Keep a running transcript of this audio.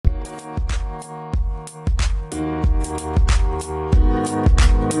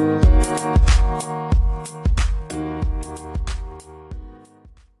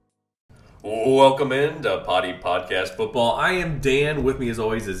Welcome in to Potty Podcast Football. I am Dan. With me, as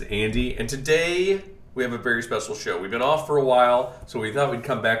always, is Andy. And today we have a very special show. We've been off for a while, so we thought we'd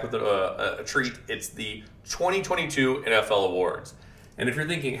come back with a treat. It's the 2022 NFL Awards. And if you're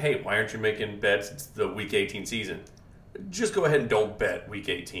thinking, hey, why aren't you making bets? It's the Week 18 season. Just go ahead and don't bet Week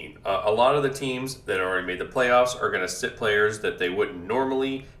 18. A lot of the teams that already made the playoffs are going to sit players that they wouldn't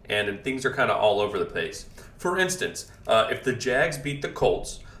normally, and things are kind of all over the place. For instance, if the Jags beat the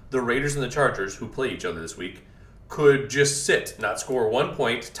Colts, the Raiders and the Chargers, who play each other this week, could just sit, not score 1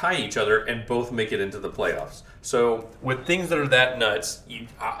 point, tie each other, and both make it into the playoffs. So with things that are that nuts,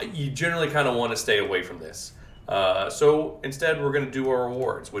 you generally kind of want to stay away from this. So instead, we're going to do our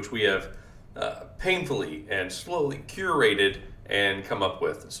awards, which we have painfully and slowly curated and come up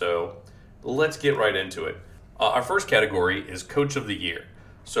with. So let's get right into it. Our first category is Coach of the Year.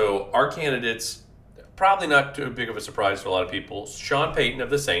 So our candidates, probably not too big of a surprise to a lot of people, Sean Payton of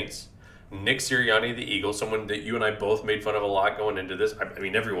the Saints, Nick Sirianni of the Eagles, someone that you and I both made fun of a lot going into this. I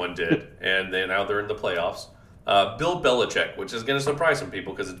mean, everyone did, and now they're in the playoffs. Bill Belichick, which is going to surprise some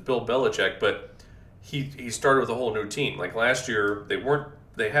people because it's Bill Belichick, but he started with a whole new team. Like last year,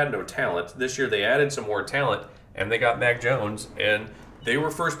 they had no talent. This year, they added some more talent, and they got Mac Jones, and they were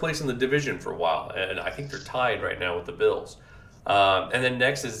first place in the division for a while, and I think they're tied right now with the Bills. And then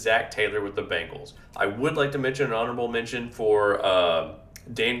next is Zach Taylor with the Bengals. I would like to mention an honorable mention for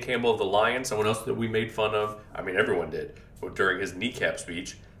Dan Campbell of the Lions, someone else that we made fun of. I mean, everyone did during his kneecap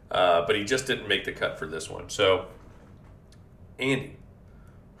speech, but he just didn't make the cut for this one. So, Andy,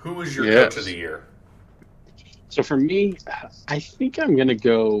 who is your Coach of the Year? So for me, I think I'm going to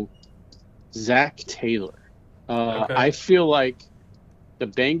go Zach Taylor. Okay. I feel like the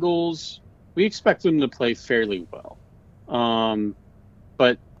Bengals, we expect them to play fairly well.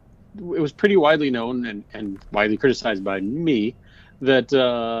 But it was pretty widely known and widely criticized by me that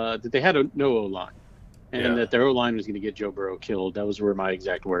they had no O-line and that their O-line was going to get Joe Burrow killed. That were my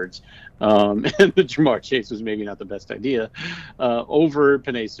exact words. And that Ja'Marr Chase was maybe not the best idea over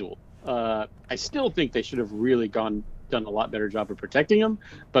Penei Sewell. I still think they should have really done a lot better job of protecting him.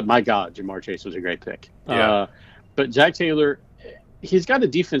 But my God, Ja'Marr Chase was a great pick. Yeah. But Zach Taylor, he's got a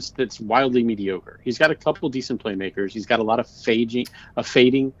defense that's wildly mediocre. He's got a couple decent playmakers. He's got a lot of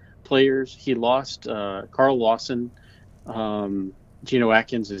fading players. He lost Carl Lawson. Geno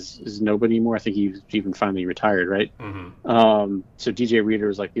Atkins is nobody anymore. I think he's even finally retired, right? Mm-hmm. So DJ Reader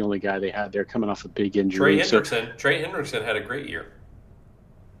was like the only guy they had there coming off a big injury. Trey Hendrickson had a great year.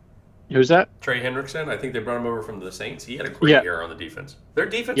 Who's that? Trey Hendrickson. I think they brought him over from the Saints. He had a great year on the defense. Their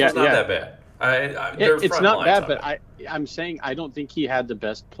defense was not that bad. It's not bad, but I'm saying I don't think he had the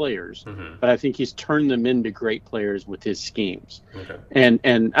best players, but I think he's turned them into great players with his schemes. Okay. And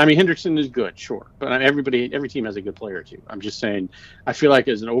I mean, Hendrickson is good, sure, but every team has a good player too. I'm just saying, I feel like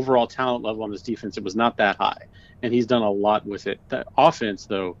as an overall talent level on this defense, it was not that high, and he's done a lot with it. The offense,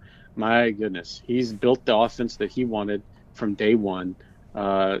 though, my goodness, he's built the offense that he wanted from day one.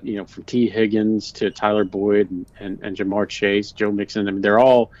 From T. Higgins to Tyler Boyd and Ja'Marr Chase, Joe Mixon. I mean, they're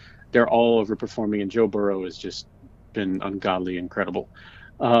all overperforming, and Joe Burrow has just been ungodly incredible.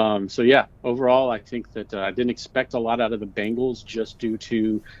 Overall, I think that I didn't expect a lot out of the Bengals just due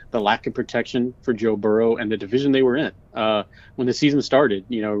to the lack of protection for Joe Burrow and the division they were in. When the season started,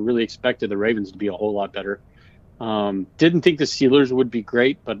 really expected the Ravens to be a whole lot better. Didn't think the Steelers would be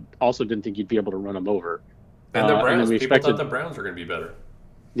great, but also didn't think you'd be able to run them over. And the Browns, people thought the Browns were going to be better.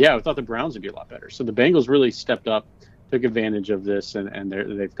 Yeah, we thought the Browns would be a lot better. So the Bengals really stepped up, took advantage of this, and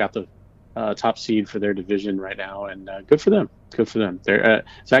they've got the top seed for their division right now, and good for them. Good for them.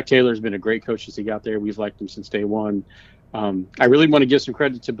 Zach Taylor's been a great coach since he got there. We've liked him since day one. I really want to give some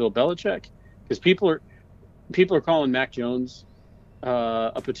credit to Bill Belichick because people are calling Mac Jones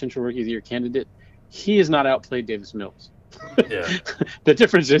a potential Rookie of the Year candidate. He has not outplayed Davis Mills. Yeah. The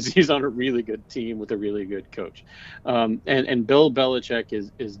difference is he's on a really good team with a really good coach, and Bill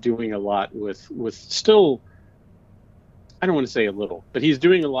Belichick is doing a lot with still. I don't want to say a little, but he's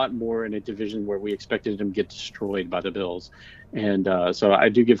doing a lot more in a division where we expected him to get destroyed by the Bills. And so I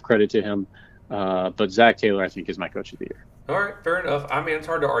do give credit to him. But Zach Taylor, I think, is my Coach of the Year. All right, fair enough. I mean, it's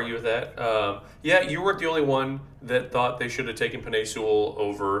hard to argue with that. You weren't the only one that thought they should have taken Penei Sewell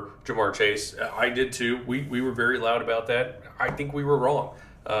over Ja'Marr Chase. I did too. We were very loud about that. I think we were wrong.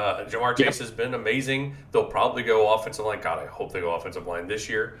 Ja'Marr Chase has been amazing. They'll probably go offensive line. God, I hope they go offensive line this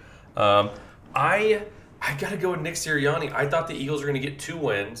year. I got to go with Nick Sirianni. I thought the Eagles were going to get 2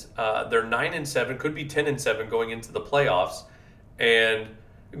 wins. They're 9-7, could be 10-7 going into the playoffs. And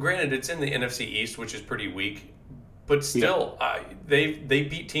granted, it's in the NFC East, which is pretty weak. But still, they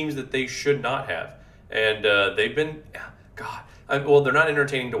beat teams that they should not have. And they've been – God, Well, they're not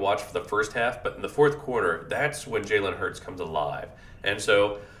entertaining to watch for the first half, but in the fourth quarter, that's when Jalen Hurts comes alive. And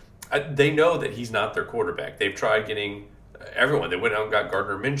so they know that he's not their quarterback. They've tried getting everyone. They went out and got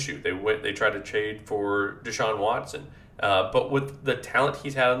Gardner Minshew. They tried to trade for Deshaun Watson. But with the talent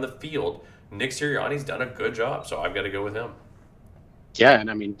he's had on the field, Nick Sirianni's done a good job. So I've got to go with him. Yeah,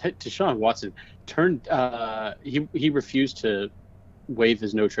 and I mean, Deshaun Watson turned. He refused to waive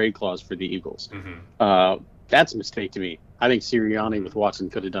his no trade clause for the Eagles. Mm-hmm. That's a mistake to me. I think Sirianni with Watson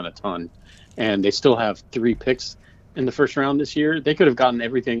could have done a ton, and they still have 3 picks in the first round this year. They could have gotten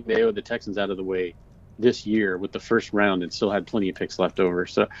everything they owed the Texans out of the way this year with the first round and still had plenty of picks left over.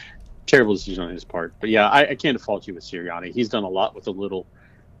 So terrible decision on his part. But yeah, I can't fault you with Sirianni. He's done a lot with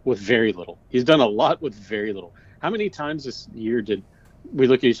very little. He's done a lot with very little. How many times this year did we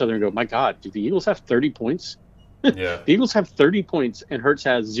look at each other and go, my God, do the Eagles have 30 points? Yeah. The Eagles have 30 points and Hurts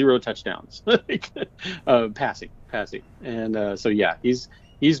has 0 touchdowns passing. And so, yeah, he's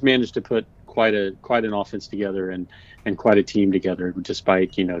managed to put quite an offense together and quite a team together,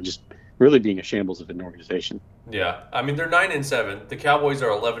 despite, just really being a shambles of an organization. Yeah. I mean, they're 9-7. The Cowboys are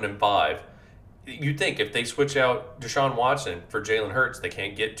 11-5. You'd think if they switch out Deshaun Watson for Jalen Hurts, they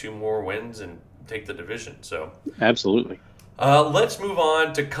can't get 2 more wins and take the division. So absolutely. Let's move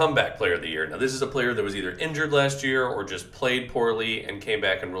on to comeback player of the year. Now, this is a player that was either injured last year or just played poorly and came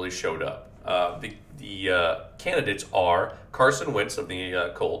back and really showed up. The candidates are Carson Wentz of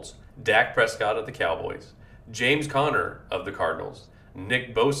the Colts, Dak Prescott of the Cowboys, James Conner of the Cardinals,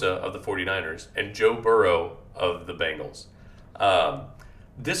 Nick Bosa of the 49ers, and Joe Burrow of the Bengals.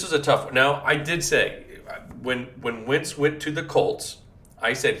 This was a tough one. Now, I did say, when Wentz went to the Colts,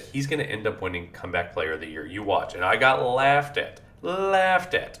 I said he's going to end up winning comeback player of the year. You watch. And I got laughed at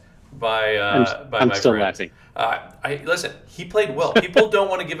by I'm my still friends. laughing. Listen, he played well. People don't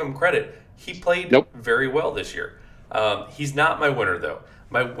want to give him credit. He played very well this year. He's not my winner, though.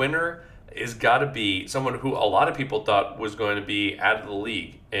 My winner has got to be someone who a lot of people thought was going to be out of the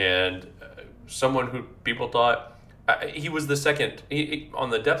league, and someone who people thought he was the second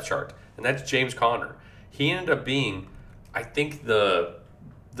on the depth chart, and that's James Conner. He ended up being, I think, the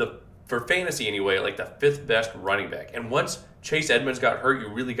for fantasy anyway, like the 5th best running back. And once Chase Edmonds got hurt, you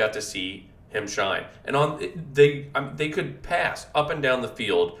really got to see him shine. And they could pass up and down the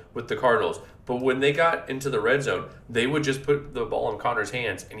field with the Cardinals, but when they got into the red zone, they would just put the ball in Conner's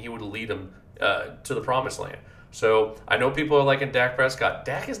hands, and he would lead them to the promised land. So I know people are liking Dak Prescott.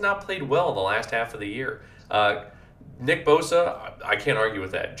 Dak has not played well in the last half of the year. Nick Bosa, I can't argue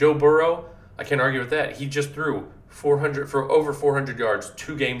with that. Joe Burrow, I can't argue with that. He just threw over 400 yards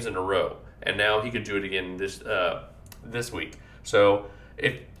 2 games in a row, and now he could do it again this week. So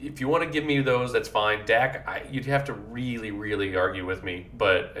if you want to give me those, that's fine. Dak, you'd have to really, really argue with me,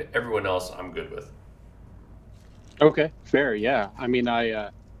 but everyone else I'm good with. Okay, fair. Yeah, I mean, I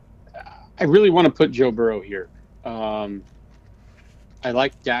really want to put Joe Burrow here. I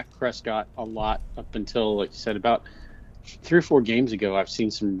like Dak Prescott a lot up until, like you said, about 3 or 4 games ago. I've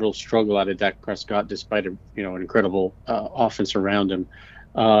seen some real struggle out of Dak Prescott, despite an incredible offense around him.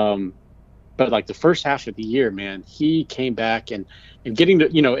 But like the first half of the year, man, he came back and getting to,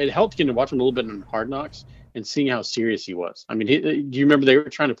 it helped getting to watch him a little bit in Hard Knocks and seeing how serious he was. I mean, do you remember they were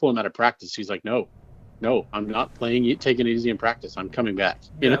trying to pull him out of practice? He's like, no, I'm not playing, taking it easy in practice. I'm coming back.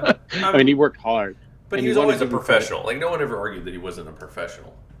 I mean, he worked hard. But he was always a professional. Like, no one ever argued that he wasn't a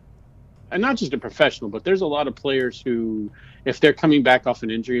professional. And not just a professional, but there's a lot of players who, if they're coming back off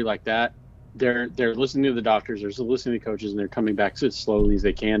an injury like that, they're listening to the doctors, they're listening to coaches, and they're coming back as slowly as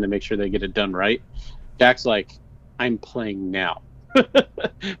they can to make sure they get it done right. Dak's like, I'm playing now.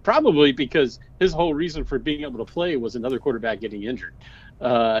 Probably because his whole reason for being able to play was another quarterback getting injured. When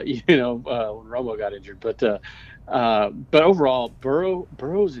Romo got injured. But overall,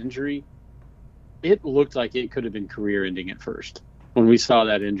 Burrow's injury, it looked like it could have been career-ending at first. When we saw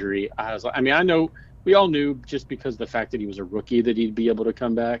that injury, I was like, I know we all knew just because of the fact that he was a rookie that he'd be able to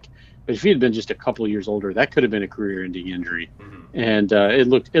come back. But if he had been just a couple of years older, that could have been a career-ending injury. Mm-hmm. And it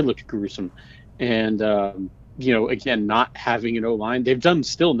looked gruesome. And again, not having an O-line, they've done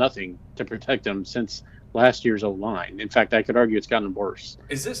still nothing to protect him since last year's O-line. In fact, I could argue it's gotten worse.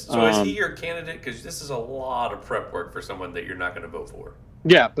 Is he your candidate? Because this is a lot of prep work for someone that you're not going to vote for.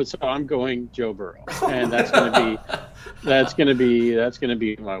 Yeah, but so I'm going Joe Burrow, and that's going to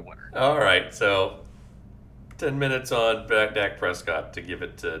be my winner. All right, so 10 minutes on Dak Prescott to give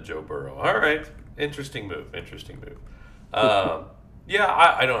it to Joe Burrow. All right, interesting move. Yeah,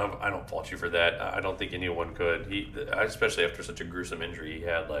 I don't fault you for that. I don't think anyone could. Especially after such a gruesome injury he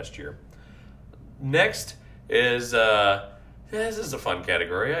had last year. Next is this is a fun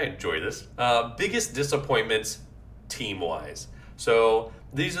category. I enjoy this. Biggest disappointments team-wise. So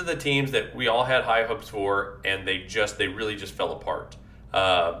these are the teams that we all had high hopes for, and they really just fell apart.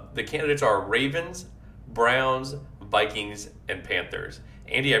 The candidates are Ravens, Browns, Vikings, and Panthers.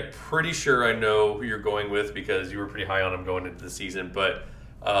 Andy, I'm pretty sure I know who you're going with because you were pretty high on them going into the season, but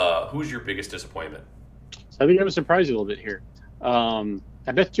who's your biggest disappointment? So I think I'm going to surprise you a little bit here.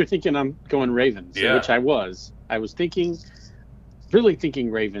 I bet you're thinking I'm going Ravens, which I was. I was really thinking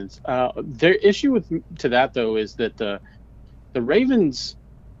Ravens. Their issue to that, though, is that the Ravens,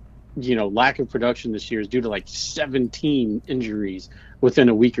 lack of production this year is due to like 17 injuries within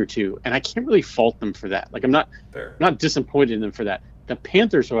a week or two, and I can't really fault them for that. Like, I'm not disappointed in them for that. The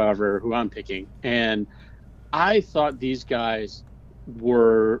Panthers, however, who I'm picking, and I thought these guys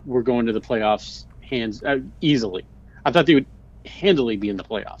were going to the playoffs easily. I thought they would handily be in the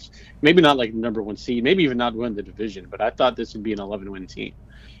playoffs. Maybe not like number one seed, maybe even not win the division, but I thought this would be an 11-win team.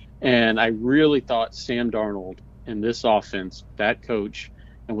 And I really thought Sam Darnold and this offense, that coach,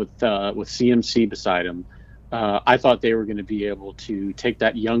 and with CMC beside him, I thought they were going to be able to take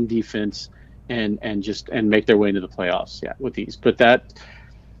that young defense and make their way into the playoffs. Yeah, with these. But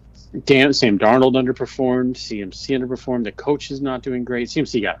Sam Darnold underperformed, CMC underperformed, the coach is not doing great.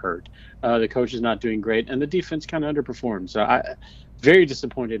 CMC got hurt. The coach is not doing great, and the defense kind of underperformed. So I'm very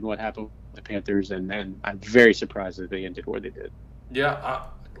disappointed in what happened with the Panthers, and I'm very surprised that they ended where they did. Yeah,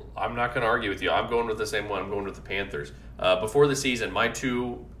 I'm not going to argue with you. I'm going with the same one. I'm going with the Panthers. Before the season, my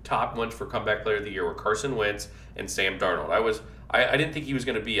two top ones for comeback player of the year were Carson Wentz and Sam Darnold. I didn't think he was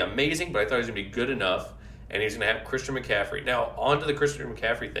going to be amazing, but I thought he was going to be good enough, and he was going to have Christian McCaffrey. Now, on to the Christian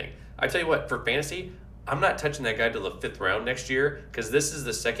McCaffrey thing. I tell you what, for fantasy, I'm not touching that guy till the 5th round next year because this is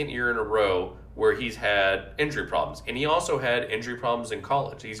the second year in a row where he's had injury problems. And he also had injury problems in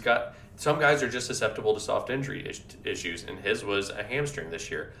college. Some guys are just susceptible to soft injury issues, and his was a hamstring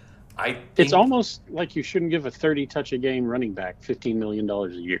this year. It's almost like you shouldn't give a 30-touch-a-game running back $15 million a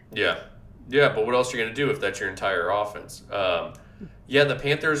year. Yeah, but what else are you going to do if that's your entire offense? The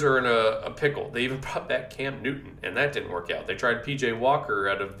Panthers are in a pickle. They even brought back Cam Newton, and that didn't work out. They tried P.J. Walker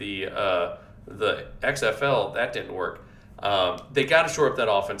out of the XFL. That didn't work. They got to shore up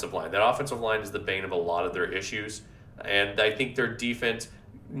that offensive line. That offensive line is the bane of a lot of their issues, and I think their defense,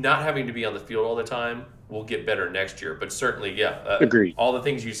 not having to be on the field all the time, will get better next year. But certainly, agreed. All the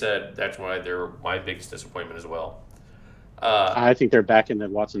things you said, that's why they're my biggest disappointment as well. I think they're back in the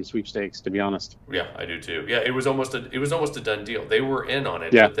Watson sweepstakes, to be honest. Yeah, I do too. Yeah, it was almost a done deal. They were in on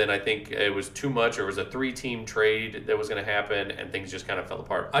it, but then I think it was too much. Or it was a 3-team trade that was going to happen, and things just kind of fell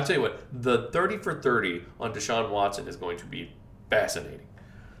apart. I'll tell you what, the 30 for 30 on Deshaun Watson is going to be fascinating.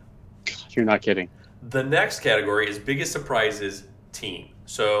 You're not kidding. The next category is biggest surprises team.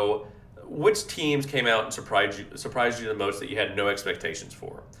 So, which teams came out and surprised you the most that you had no expectations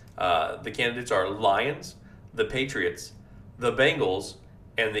for? The candidates are Lions, the Patriots, the Bengals,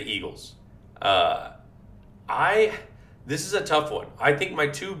 and the Eagles. This is a tough one. I think my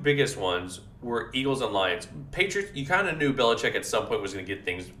two biggest ones were Eagles and Lions. Patriots, you kind of knew Belichick at some point was going to get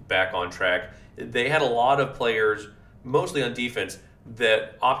things back on track. They had a lot of players, mostly on defense,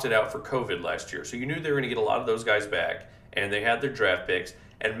 that opted out for COVID last year. So you knew they were going to get a lot of those guys back, and they had their draft picks.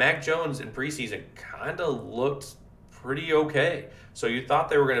 And Mac Jones in preseason kind of looked pretty okay. So you thought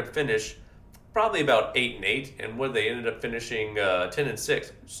they were going to finish probably about 8-8, and what they ended up finishing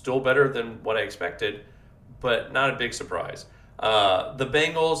 10-6, still better than what I expected, but not a big surprise. The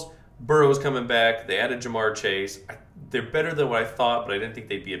Bengals, Burrow's coming back. They added Jamar Chase. They're better than what I thought, but I didn't think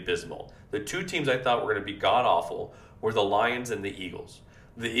they'd be abysmal. The two teams I thought were going to be god awful were the Lions and the Eagles.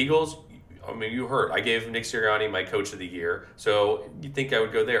 The Eagles, I mean, you heard I gave Nick Sirianni my coach of the year, so you think I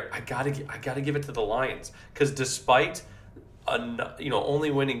would go there? I gotta give it to the Lions because despite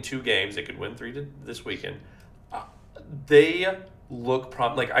only winning 2 games, they could win 3 this weekend. They look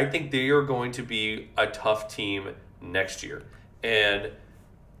I think they are going to be a tough team next year, and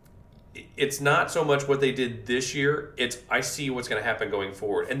it's not so much what they did this year. It's I see what's going to happen going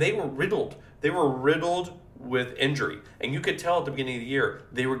forward, and they were riddled. They were riddled with injury, and you could tell at the beginning of the year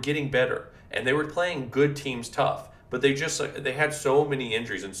they were getting better, and they were playing good teams tough, but they had so many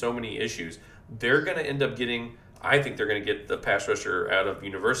injuries and so many issues. They're going to end up getting. I think they're going to get the pass rusher out of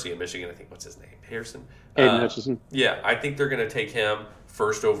University of Michigan. I think, what's his name? Harrison? Hayden Hutchinson. Yeah, I think they're going to take him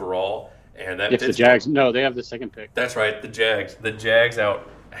first overall. And that if the Jags, no, they have the second pick. That's right, the Jags. The Jags out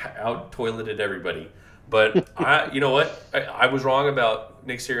toileted everybody. But you know what? I was wrong about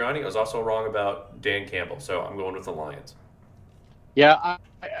Nick Sirianni. I was also wrong about Dan Campbell. So I'm going with the Lions. Yeah,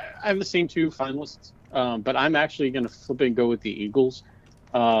 I have the same 2 finalists, but I'm actually going to flip and go with the Eagles.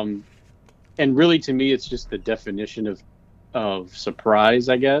 And really, to me, it's just the definition of surprise,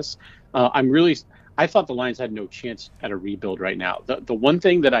 I guess. I I thought the Lions had no chance at a rebuild right now. The one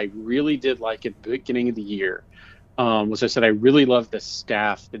thing that I really did like at the beginning of the year was I said I really love the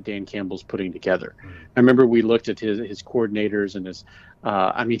staff that Dan Campbell's putting together. I remember we looked at his coordinators and his.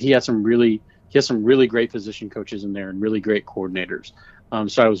 He has some really great position coaches in there and really great coordinators.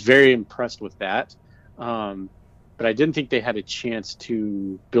 So I was very impressed with that. But I didn't think they had a chance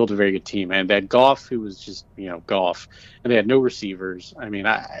to build a very good team. And they had Goff, who was just, Goff, and they had no receivers. I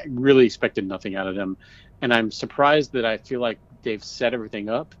really expected nothing out of them. And I'm surprised that I feel like they've set everything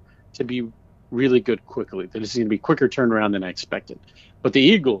up to be really good quickly. That it's going to be quicker turnaround than I expected. But the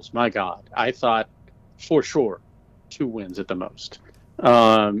Eagles, my God, I thought for sure 2 wins at the most.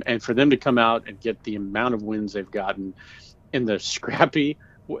 And for them to come out and get the amount of wins they've gotten in the scrappy,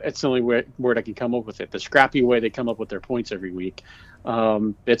 it's the only word I can come up with it. The scrappy way they come up with their points every week.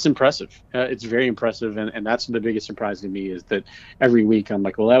 It's impressive. It's very impressive. And that's the biggest surprise to me is that every week I'm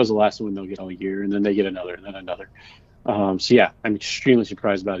like, well, that was the last one they'll get all year. And then they get another and then another. I'm extremely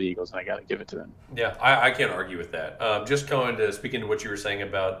surprised by the Eagles, and I got to give it to them. Yeah, I can't argue with that. Just speaking to what you were saying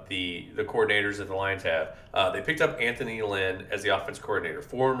about the coordinators that the Lions have, they picked up Anthony Lynn as the offense coordinator,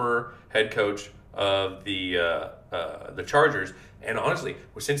 former head coach of the Chargers, and honestly,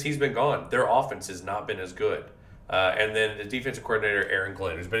 since he's been gone, their offense has not been as good. And then the defensive coordinator, Aaron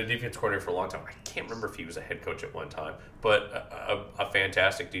Glenn, who's been a defensive coordinator for a long time. I can't remember if he was a head coach at one time, but a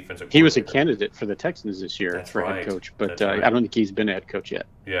fantastic defensive coordinator. He was a candidate for the Texans this year head coach, but right. I don't think he's been a head coach yet.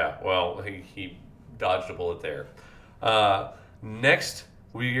 Yeah, well, he dodged a bullet there. Next,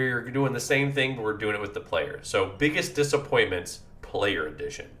 we're doing the same thing, but we're doing it with the players. So biggest disappointments, player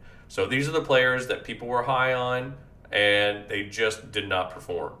edition. So these are the players that people were high on, and they just did not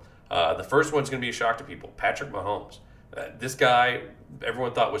perform. The first one's going to be a shock to people. Patrick Mahomes. This guy,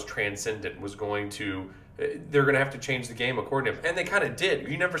 everyone thought was transcendent, they're going to have to change the game according to him. And they kind of did.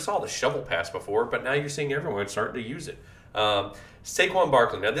 You never saw the shovel pass before, but now you're seeing everyone starting to use it. Saquon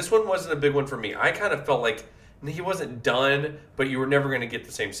Barkley. Now, this one wasn't a big one for me. I kind of felt like he wasn't done, but you were never going to get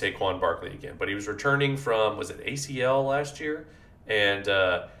the same Saquon Barkley again. But he was returning from, was it ACL last year? And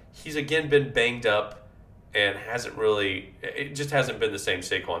he's again been banged up. And it just hasn't been the same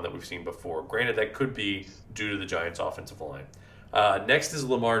Saquon that we've seen before. Granted, that could be due to the Giants' offensive line. Next is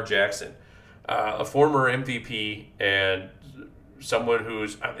Lamar Jackson, a former MVP and someone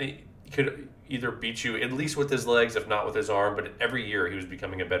could either beat you, at least with his legs, if not with his arm, but every year he was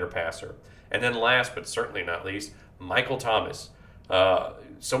becoming a better passer. And then last, but certainly not least, Michael Thomas,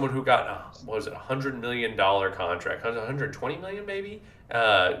 someone who got, $100 million contract, $120 million maybe,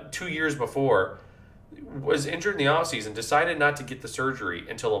 2 years before, was injured in the offseason, decided not to get the surgery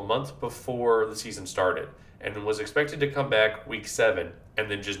until a month before the season started, and was expected to come back week 7,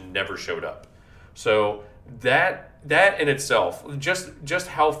 and then just never showed up. So that in itself, just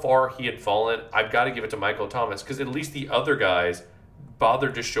how far he had fallen, I've got to give it to Michael Thomas, because at least the other guys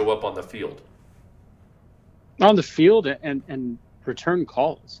bothered to show up on the field. On the field and return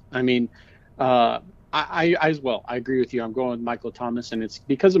calls. I as well. I agree with you. I'm going with Michael Thomas, and it's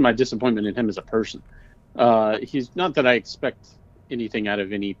because of my disappointment in him as a person. He's not that I expect anything out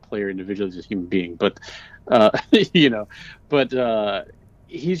of any player individually as a human being, but he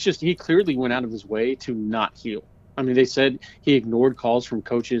clearly went out of his way to not heal. They said he ignored calls from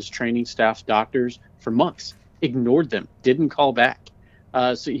coaches, training staff, doctors for months, ignored them, didn't call back.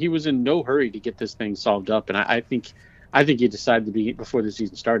 So he was in no hurry to get this thing solved up. And I think he decided before the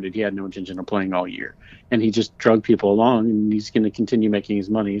season started, he had no intention of playing all year, and he just drug people along, and he's going to continue making his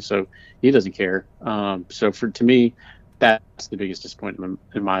money. So he doesn't care. To me, that's the biggest disappointment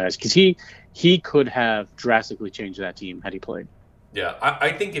in my eyes, because he could have drastically changed that team had he played. Yeah,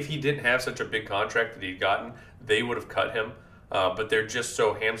 I think if he didn't have such a big contract that he'd gotten, they would have cut him. But they're just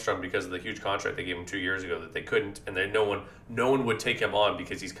so hamstrung because of the huge contract they gave him 2 years ago that they couldn't, and no one would take him on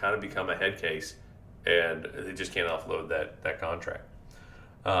because he's kind of become a head case. And they just can't offload that contract.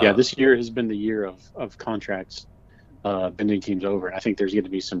 This year has been the year of contracts bending teams over. And I think there's going to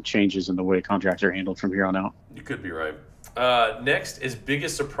be some changes in the way contracts are handled from here on out. You could be right. Next is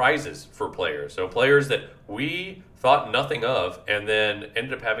biggest surprises for players. So players that we thought nothing of and then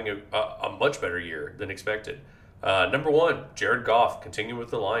ended up having a much better year than expected. Number 1, Jared Goff, continuing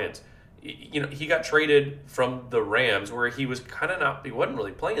with the Lions. He got traded from the Rams where he wasn't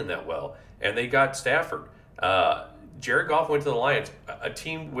really playing that well. And they got Stafford. Jared Goff went to the Lions, a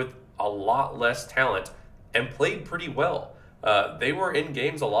team with a lot less talent, and played pretty well. They were in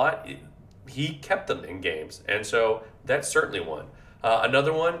games a lot. He kept them in games, and so that's certainly one.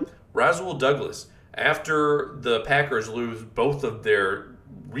 Another one, Rasul Douglas. After the Packers lose both of their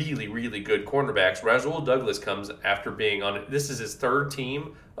really, really good cornerbacks. Rasul Douglas comes after being on. This is his third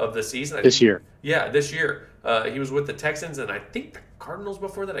team of the season. This year. Yeah, this year. He was with the Texans and I think the Cardinals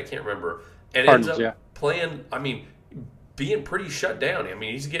before that. I can't remember. And Cardinals, ends up playing. I mean, being pretty shut down. I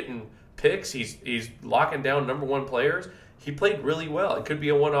mean, he's getting picks. He's locking down number one players. He played really well. It could be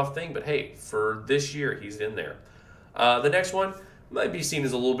a one-off thing, but hey, for this year, he's in there. The next one might be seen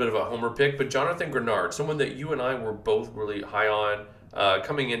as a little bit of a homer pick, but Jonathan Grenard, someone that you and I were both really high on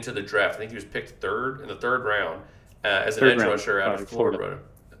coming into the draft. I think he was picked in the third round as an edge rusher out of Florida.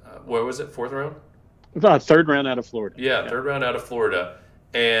 Where was it? Fourth round? Third round out of Florida. Yeah, third round out of Florida.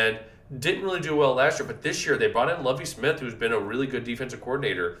 And didn't really do well last year, but this year they brought in Lovie Smith, who's been a really good defensive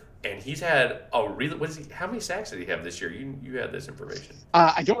coordinator, and he's had a really how many sacks did he have this year? You had this information.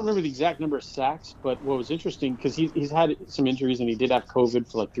 I don't remember the exact number of sacks, but what was interesting, because he's had some injuries and he did have COVID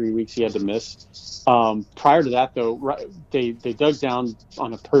for like 3 weeks he had to miss. Prior to that, though, they dug down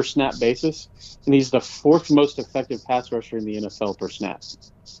on a per snap basis, and he's the fourth most effective pass rusher in the NFL per snap.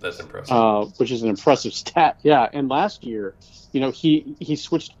 That's impressive. Which is an impressive stat. Yeah, and last year, he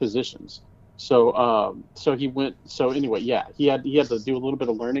switched positions. So he went. So anyway, yeah, he had to do a little bit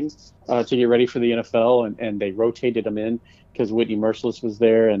of learning to get ready for the NFL, and they rotated him in because Whitney Merciless was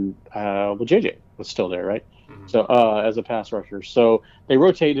there, and JJ was still there, right? Mm-hmm. So as a pass rusher, so they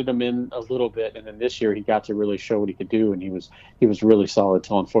rotated him in a little bit, and then this year he got to really show what he could do, and he was really solid.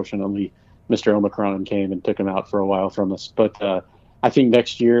 Till unfortunately, Mr. Omicron came and took him out for a while from us. But I think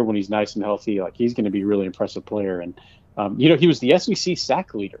next year when he's nice and healthy, like he's going to be a really impressive player, and he was the SEC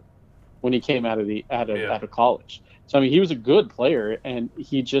sack leader when he came out of college. So, I mean, he was a good player, and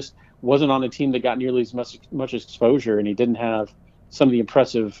he just wasn't on a team that got nearly as much exposure, and he didn't have some of the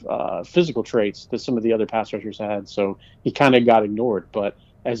impressive physical traits that some of the other pass rushers had. So he kind of got ignored. But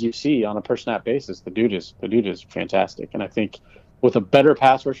as you see, on a per snap basis, the dude is fantastic. And I think with a better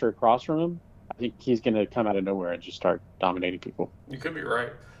pass rusher across from him, I think he's going to come out of nowhere and just start dominating people. You could be right.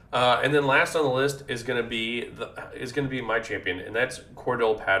 And then last on the list is going to be my champion, and that's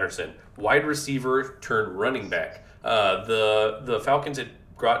Cordell Patterson, wide receiver turned running back. The Falcons had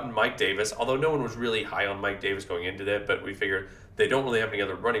gotten Mike Davis, although no one was really high on Mike Davis going into that, but we figured they don't really have any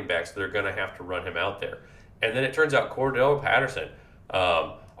other running backs, so they're going to have to run him out there. And then it turns out Cordell Patterson,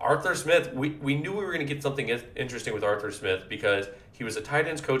 Arthur Smith. We knew we were going to get something interesting with Arthur Smith because he was a tight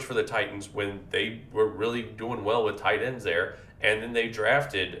ends coach for the Titans when they were really doing well with tight ends there. And then they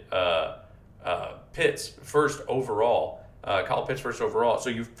drafted Pitts first overall, Kyle Pitts first overall. So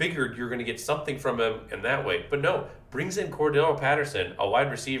you figured you're going to get something from him in that way. But no, brings in Cordell Patterson, a wide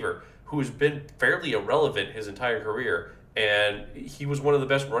receiver who's been fairly irrelevant his entire career. And he was one of the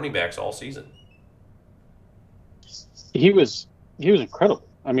best running backs all season. He was incredible.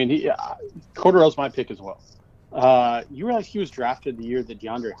 I mean, Cordell's my pick as well. You realize he was drafted the year that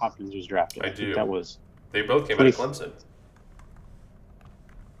DeAndre Hopkins was drafted? I do. That was. They both came out of Clemson.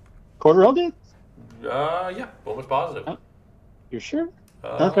 Cordell did? Yeah, almost positive. You're sure?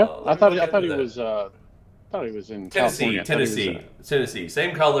 Okay. I thought he was. Thought he was in Tennessee. Tennessee.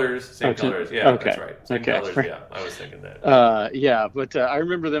 Same colors. Yeah, okay. That's right. Same colors. Yeah, I was thinking that. Yeah, but I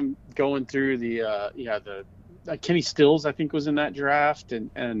remember them going through the Kenny Stills, I think, was in that draft,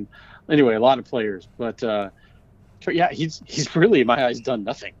 and anyway, a lot of players. But yeah, he's really in my eyes done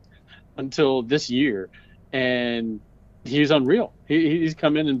nothing until this year, and he's unreal. He's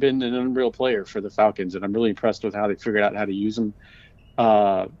come in and been an unreal player for the Falcons, and I'm really impressed with how they figured out how to use him.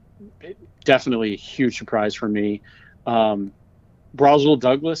 Definitely a huge surprise for me. Rasul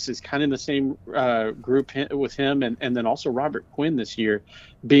Douglas is kind of in the same group with him, and then also Robert Quinn this year,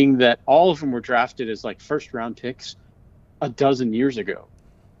 being that all of them were drafted as like first-round picks a dozen years ago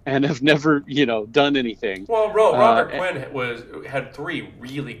and have never, done anything. Well, Robert Quinn had 3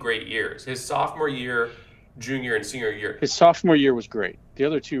 really great years. His sophomore year, junior, and senior year. His sophomore year was great. The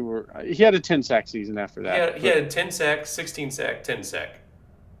other 2 were he had a 10-sack season after that. He had a 10-sack, 16-sack, 10-sack.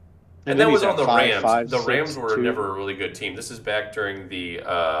 And that was on the Rams. The Rams were never a really good team. This is back during the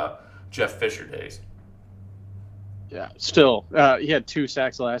Jeff Fisher days. Yeah, still, he had 2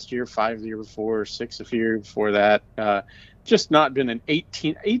 sacks last year, 5 the year before, 6 the year before that. Just not been an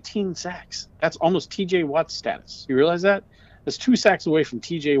 18 sacks. That's almost TJ Watt's status. You realize that? That's 2 sacks away from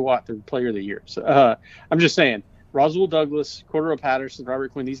TJ Watt, the player of the year. So I'm just saying, Rasul Douglas, Cordell Patterson,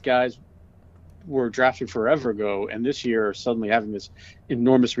 Robert Quinn, these guys were drafted forever ago, and this year are suddenly having this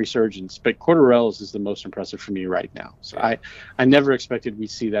enormous resurgence. But Cordell is the most impressive for me right now. So I never expected we'd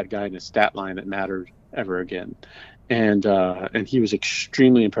see that guy in a stat line that mattered ever again. And he was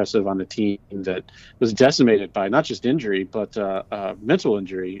extremely impressive on the team that was decimated by not just injury, but mental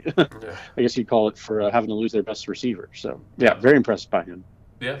injury, I guess you'd call it, for having to lose their best receiver. So, yeah, very impressed by him.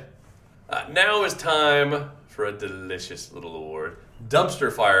 Yeah. Now is time for a delicious little award.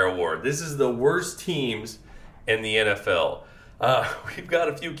 Dumpster Fire Award. This is the worst teams in the NFL. We've got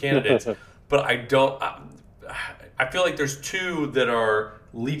a few candidates, but I feel like there's two that are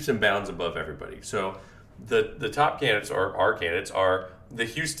leaps and bounds above everybody. So the top candidates are our candidates are the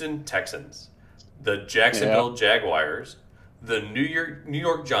Houston Texans, the Jacksonville Jaguars, the New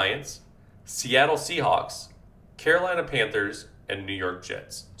York Giants, Seattle Seahawks, Carolina Panthers, and New York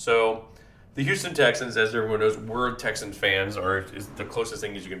Jets. So the Houston Texans, as everyone knows, we're Texans fans, or is the closest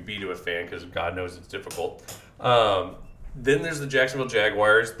thing as you can be to a fan because God knows it's difficult. Then there's the Jacksonville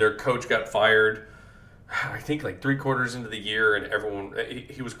Jaguars. Their coach got fired, I think, like 3/4 into the year, and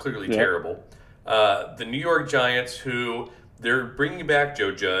he was clearly terrible. The New York Giants, who they're bringing back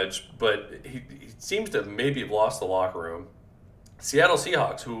Joe Judge, but he seems to maybe have lost the locker room. Seattle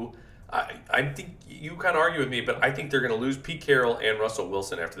Seahawks, who I think you kind of argue with me, but I think they're going to lose Pete Carroll and Russell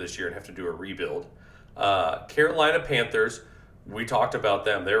Wilson after this year and have to do a rebuild. Carolina Panthers, we talked about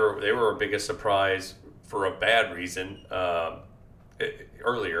them. They were our biggest surprise for a bad reason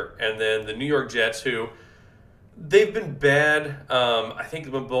earlier. And then the New York Jets, who they've been bad. I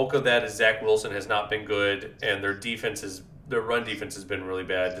think the bulk of that is Zach Wilson has not been good, and their run defense has been really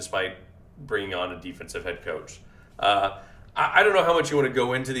bad despite bringing on a defensive head coach. I don't know how much you want to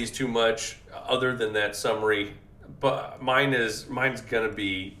go into these too much other than that summary, but mine's going to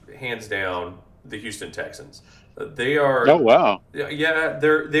be hands down the Houston Texans. They are. Oh wow. Yeah,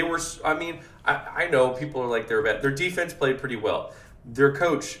 they were. I mean, I know people are like they're bad. Their defense played pretty well. Their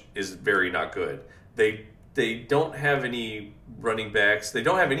coach is very not good. They don't have any running backs. They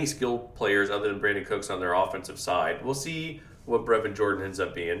don't have any skilled players other than Brandon Cooks on their offensive side. We'll see what Brevin Jordan ends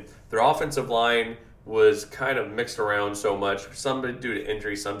up being. Their offensive line was kind of mixed around so much. Some due to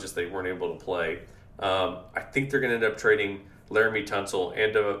injury, some just they weren't able to play. I think they're going to end up trading Laramie Tunsil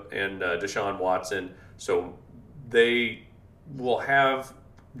and Deshaun Watson. So they will have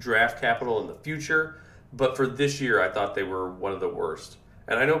draft capital in the future. But for this year, I thought they were one of the worst.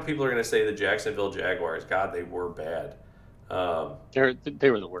 And I know people are going to say the Jacksonville Jaguars. God, they were bad.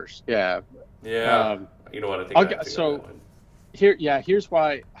 They were the worst. Yeah. Yeah. You know what? I think okay, so here's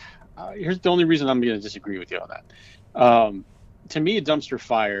why. Here's the only reason I'm going to disagree with you on that. To me, a dumpster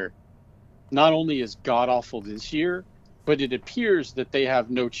fire not only is god awful this year, but it appears that they have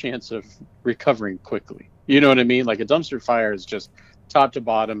no chance of recovering quickly. You know what I mean? Like a dumpster fire is just top to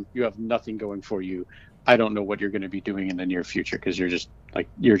bottom. You have nothing going for you. I don't know what you're going to be doing in the near future because you're just that.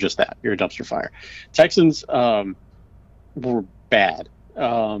 You're a dumpster fire. Texans were bad.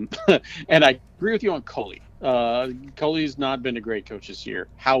 And I agree with you on Culley. Culley's not been a great coach this year.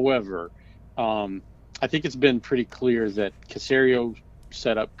 However, I think it's been pretty clear that Caserio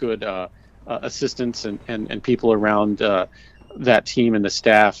set up good assistants and people around that team and the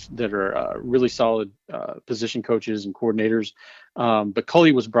staff that are really solid position coaches and coordinators. But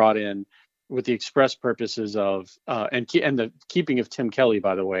Culley was brought in with the express purposes of and the keeping of Tim Kelly,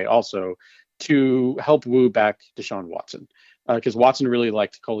 by the way, also to help woo back Deshaun Watson, because Watson really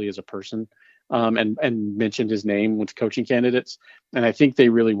liked Culley as a person. And mentioned his name with coaching candidates. And I think they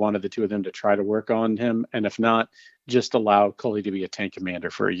really wanted the two of them to try to work on him. And if not, just allow Culley to be a tank commander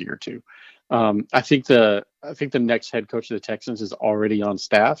for a year or two. I think the next head coach of the Texans is already on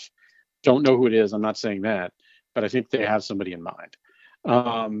staff. Don't know who it is. I'm not saying that, but I think they have somebody in mind.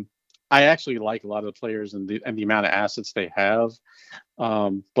 I actually like a lot of the players and the amount of assets they have.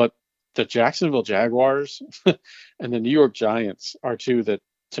 But the Jacksonville Jaguars and the New York Giants are two that,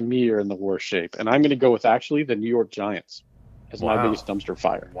 to me, are in the worst shape. And I'm going to go with actually the New York Giants as my biggest dumpster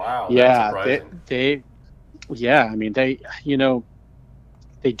fire. Wow. Yeah. I mean, they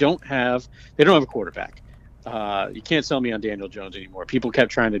don't have a quarterback. You can't sell me on Daniel Jones anymore. People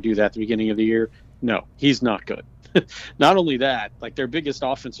kept trying to do that at the beginning of the year. No, he's not good. Not only that, like their biggest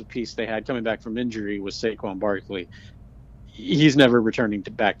offensive piece they had coming back from injury was Saquon Barkley. He's never returning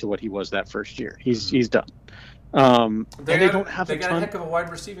back to what he was that first year. He's done. They got a heck of a wide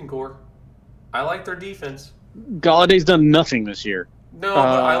receiving core. I like their defense. Galladay's done nothing this year. No, but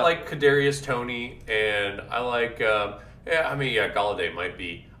I like Kadarius Toney, and I like. Galladay might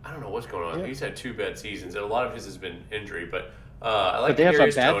be. I don't know what's going on. Yeah. He's had 2 bad seasons, and a lot of his has been injury. But I like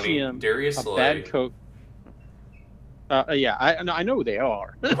Kadarius Toney, Darius Slay. Bad coach. I know who they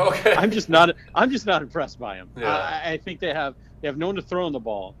are. Okay. I'm just not impressed by them. Yeah. I think they have no one to throw on the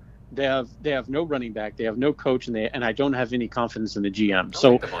ball. They have no running back. They have no coach, and I don't have any confidence in the GM.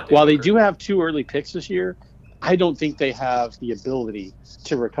 So while they do have 2 early picks this year, I don't think they have the ability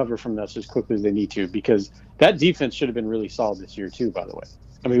to recover from this as quickly as they need to, because that defense should have been really solid this year too, by the way.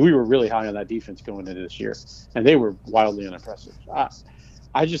 I mean, we were really high on that defense going into this year, and they were wildly unimpressive.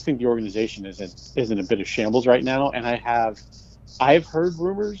 I just think the organization is in a bit of shambles right now, and I've heard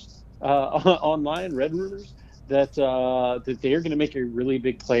rumors online, read rumors that they are going to make a really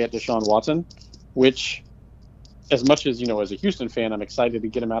big play at Deshaun Watson, which, as much as as a Houston fan, I'm excited to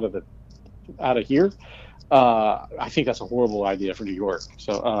get him out of here. I think that's a horrible idea for New York.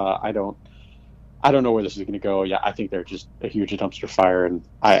 So I don't know where this is going to go. Yeah, I think they're just a huge dumpster fire, and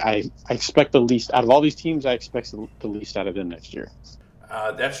I expect the least out of all these teams. I expect the least out of them next year.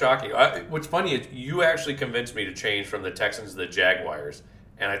 That's shocking. What's funny is you actually convinced me to change from the Texans to the Jaguars,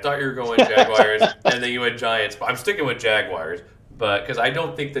 and I thought you were going Jaguars, and then you went Giants. But I'm sticking with Jaguars, but because I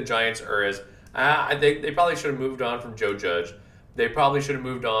don't think the Giants are as they probably should have moved on from Joe Judge. They probably should have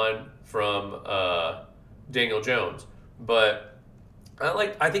moved on from Daniel Jones, but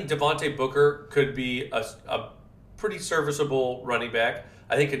I think Devontae Booker could be a pretty serviceable running back.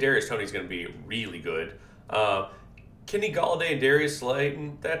 I think Kadarius Toney's going to be really good. Kenny Golladay and Darius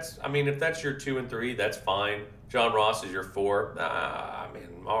Slayton, if that's your 2 and 3, that's fine. John Ross is your 4.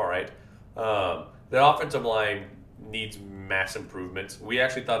 All right. The offensive line needs mass improvements. We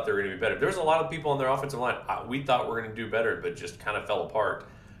actually thought they were going to be better. There was a lot of people on their offensive line we thought were going to do better, but just kind of fell apart.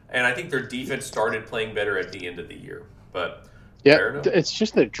 And I think their defense started playing better at the end of the year. But yeah, it's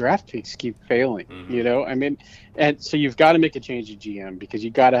just that draft picks keep failing, and so you've got to make a change at GM because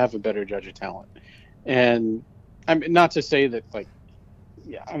you got to have a better judge of talent. And not to say that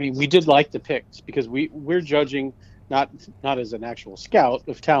we did like the picks because we're judging not as an actual scout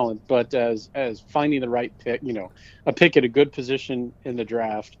of talent, but as finding the right pick, a pick at a good position in the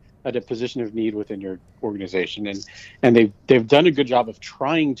draft at a position of need within your organization. And they've done a good job of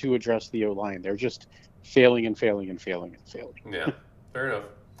trying to address the O-line. They're just failing and failing and failing and failing. Yeah, fair enough.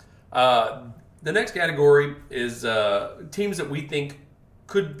 The next category is teams that we think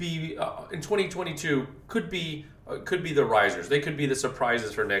could be in 2022 could be the risers. They could be the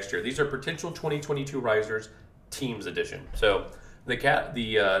surprises for next year. These are potential 2022 risers, teams edition. So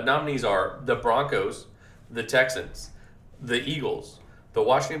the nominees are the Broncos, the Texans, the Eagles, the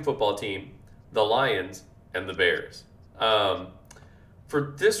Washington Football Team, the Lions, and the Bears.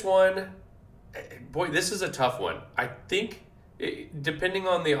 For this one, boy, this is a tough one. I think, depending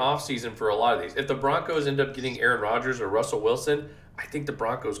on the offseason for a lot of these, if the Broncos end up getting Aaron Rodgers or Russell Wilson, I think the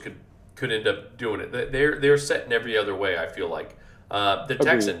Broncos could end up doing it. They're set in every other way, I feel like. The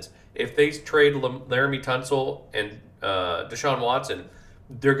Texans, if they trade Laramie Tunsil and Deshaun Watson,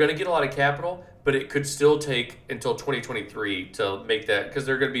 they're going to get a lot of capital, but it could still take until 2023 to make that, because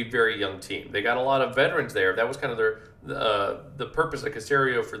they're going to be a very young team. They got a lot of veterans there. That was kind of the purpose of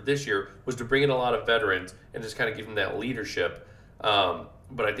Caserio for this year, was to bring in a lot of veterans and just kind of give them that leadership. But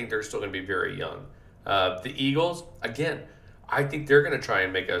I think they're still going to be very young. The Eagles, again, I think they're going to try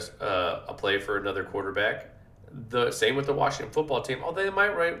and make us a play for another quarterback. The same with the Washington Football Team, although they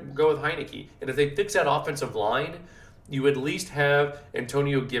might go with Heineke. And if they fix that offensive line, you at least have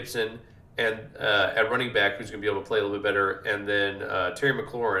Antonio Gibson and at running back, who's going to be able to play a little bit better, and then Terry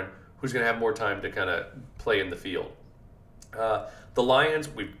McLaurin, who's going to have more time to kind of play in the field. The Lions,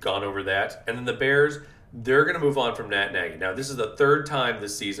 we've gone over that. And then the Bears, they're going to move on from Matt Nagy. Now, this is the third time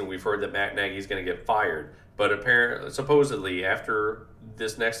this season we've heard that Matt Nagy is going to get fired. But supposedly, after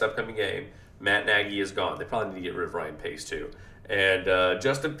this next upcoming game, Matt Nagy is gone. They probably need to get rid of Ryan Pace, too. And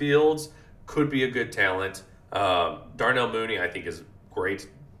Justin Fields could be a good talent. Darnell Mooney, I think, is great.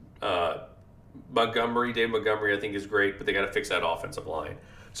 Dave Montgomery, I think, is great, but they got to fix that offensive line.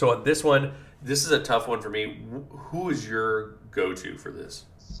 So on this one, this is a tough one for me. Who is your go-to for this?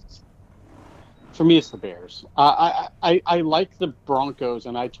 For me, it's the Bears. I like the Broncos,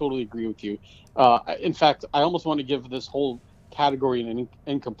 and I totally agree with you. In fact, I almost want to give this whole category an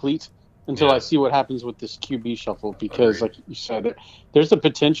incomplete until I see what happens with this QB shuffle, because, like you said, there's a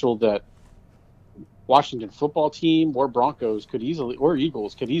potential that Washington Football Team or Broncos or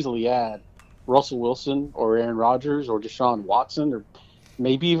Eagles could easily add Russell Wilson or Aaron Rodgers or Deshaun Watson, or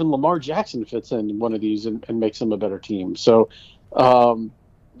maybe even Lamar Jackson fits in one of these and makes them a better team. So,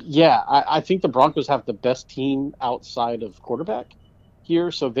 I think the Broncos have the best team outside of quarterback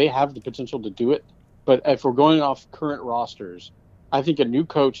here, so they have the potential to do it. But if we're going off current rosters, I think a new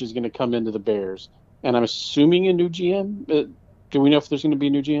coach is going to come into the Bears, and I'm assuming a new GM. Do we know if there's going to be a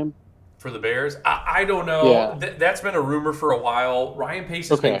new GM? For the Bears? I don't know. Yeah. That's been a rumor for a while. Ryan Pace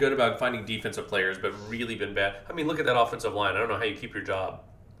has been good about finding defensive players, but really been bad. I mean, look at that offensive line. I don't know how you keep your job.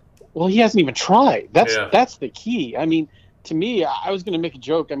 Well, he hasn't even tried. That's the key. I mean, to me, I was going to make a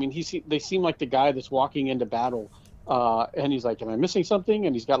joke. I mean, they seem like the guy that's walking into battle, and he's like, am I missing something?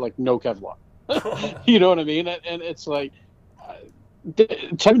 And he's got, like, no Kevlar. You know what I mean? And it's like,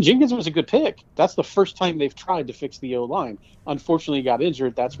 Tevin Jenkins was a good pick. That's the first time they've tried to fix the O-line. Unfortunately, he got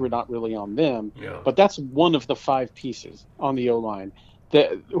injured. That's not really on them. Yeah. But that's one of the 5 pieces on the O-line.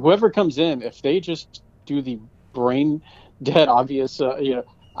 That whoever comes in, if they just do the brain dead obvious, I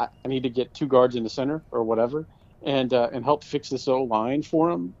need to get 2 guards in the center or whatever, and help fix this O-line for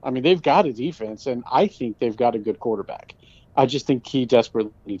them. I mean, they've got a defense, and I think they've got a good quarterback. I just think he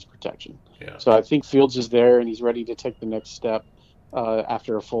desperately needs protection. Yeah. So I think Fields is there, and he's ready to take the next step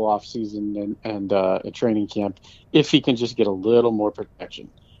after a full off season and a training camp, if he can just get a little more protection.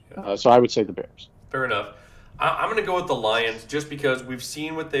 So I would say the Bears. Fair enough. I'm going to go with the Lions just because we've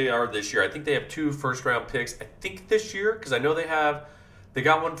seen what they are this year. I think they have 2 first-round picks. I think this year, because I know they got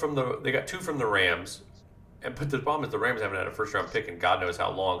 2 from the Rams. But the problem is the Rams haven't had a first-round pick in God knows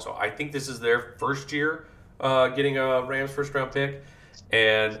how long. So I think this is their first year getting a Rams first-round pick.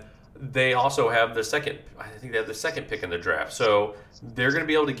 And they also have the second pick in the draft. So they're going to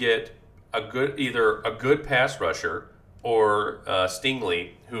be able to get either a good pass rusher or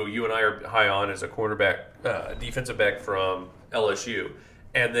Stingley, who you and I are high on as a cornerback, defensive back from LSU.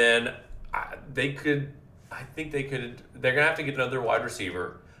 And then they're going to have to get another wide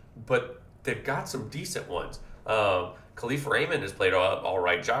receiver, but they've got some decent ones. Khalif Raymond has played all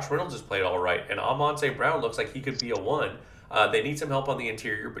right. Josh Reynolds has played all right. And Amon St. Brown looks like he could be a 1. They need some help on the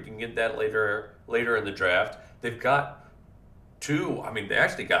interior, but you can get that later in the draft. They've got 2.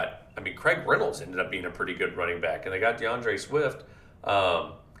 Craig Reynolds ended up being a pretty good running back, and they got DeAndre Swift.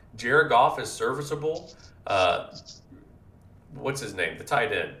 Jared Goff is serviceable. What's his name? The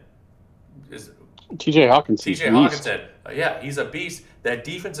tight end is T.J. Hawkinson. T.J. Hawkinson. He's a beast. That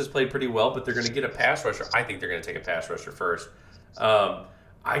defense has played pretty well, but they're going to get a pass rusher. I think they're going to take a pass rusher first.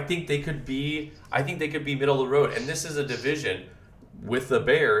 I think they could be middle of the road, and this is a division with the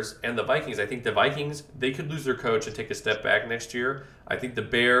Bears and the Vikings. I think the Vikings, they could lose their coach and take a step back next year. I think the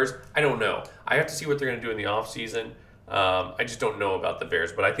Bears, I don't know. I have to see what they're going to do in the offseason. I just don't know about the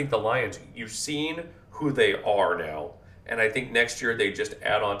Bears, but I think the Lions, you've seen who they are now, and I think next year they just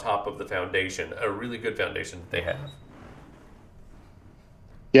add on top of the foundation, a really good foundation that they have.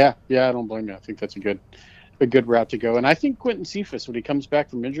 Yeah, I don't blame you. I think that's a good route to go. And I think Quentin Cephas, when he comes back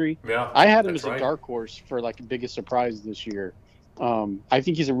from injury, I had him as a dark horse for like a biggest surprise this year. I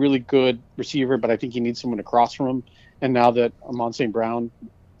think he's a really good receiver, but I think he needs someone across from him. And now that Amon St. Brown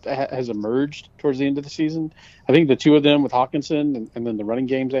has emerged towards the end of the season, I think the 2 of them with Hawkinson and then the running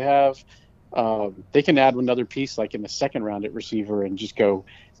games they have, they can add another piece like in the second round at receiver and just go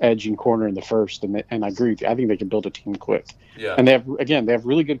edge and corner in the first. And I agree with you. I think they can build a team quick. Yeah. And they have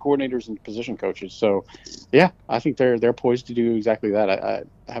really good coordinators and position coaches. So, yeah, I think they're poised to do exactly that. I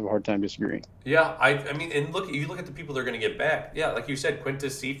have a hard time disagreeing. Yeah, I mean, and you look at the people they're going to get back. Yeah, like you said,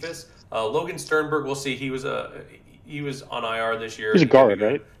 Quintus Cephas, Logan Sternberg. We'll see. He was on IR this year. He's a guard,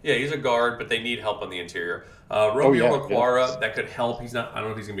 right? Yeah, he's a guard, but they need help on the interior. Romeo Okwara, that could help. He's not. I don't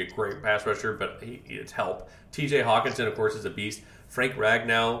know if he's going to be a great pass rusher, but it's help. T.J. Hawkinson, of course, is a beast. Frank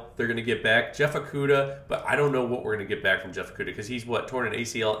Ragnow, they're going to get back. Jeff Okudah, but I don't know what we're going to get back from Jeff Okudah because he's torn an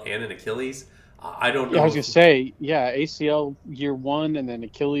ACL and an Achilles. I don't know. Yeah, I was going to say, ACL year 1 and then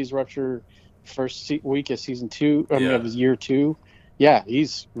Achilles rupture first week of season 2. Of his year 2. Yeah,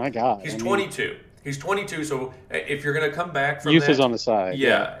 he's my God. He's 22. He's 22, so if you're going to come back from youth is on the side.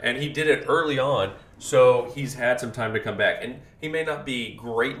 Yeah, and he did it early on, so he's had some time to come back. And he may not be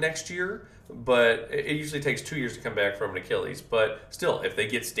great next year, but it usually takes 2 years to come back from an Achilles. But still, if they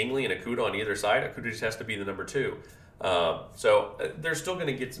get Stingley and Okudah on either side, Okudah just has to be the number 2. So they're still going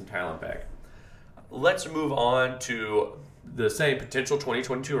to get some talent back. Let's move on to the same potential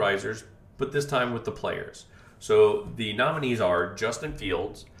 2022 risers, but this time with the players. So the nominees are Justin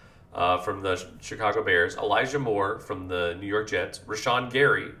Fields from the Chicago Bears, Elijah Moore from the New York Jets, Rashawn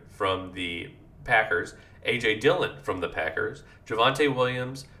Gary from the Packers, A.J. Dillon from the Packers, Javonte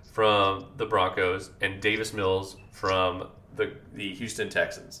Williams from the Broncos, and Davis Mills from the Houston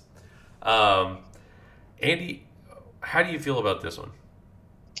Texans. Andy, how do you feel about this one?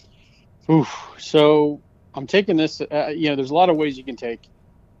 So I'm taking this. There's a lot of ways you can take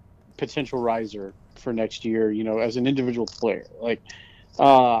potential riser for next year. As an individual player,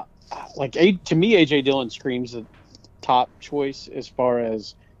 to me, AJ Dillon screams the top choice as far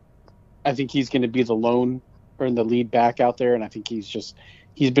as I think he's going to be the lone or in the lead back out there, and I think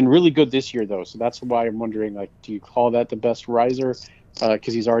he's been really good this year though. So that's why I'm wondering, do you call that the best riser?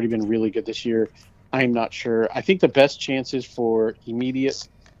 Because he's already been really good this year. I'm not sure. I think the best chances for immediate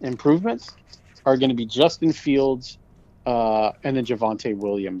improvements are going to be Justin Fields and then Javonte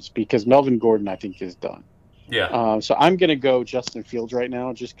Williams, because Melvin Gordon I think is done. Yeah. So I'm going to go Justin Fields right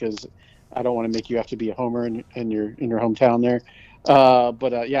now, just because I don't want to make you have to be a homer in your hometown there.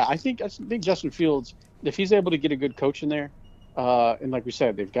 Yeah, I think Justin Fields, if he's able to get a good coach in there, and like we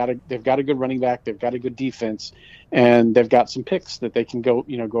said, they've got a good running back, they've got a good defense, and they've got some picks that they can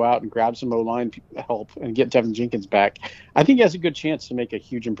go out and grab some O-line help and get Tevin Jenkins back. I think he has a good chance to make a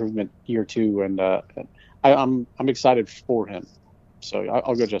huge improvement year two, and I'm excited for him. So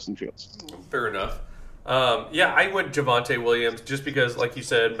I'll go Justin Fields. Fair enough. Yeah, I went Javonte Williams just because, like you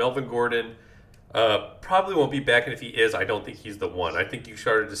said, Melvin Gordon probably won't be back, and if he is, I don't think he's the one. I think you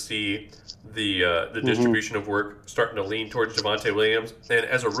started to see the distribution of work starting to lean towards Javonte Williams, and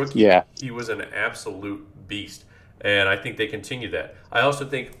as a rookie, he was an absolute beast, and I think they continue that. I also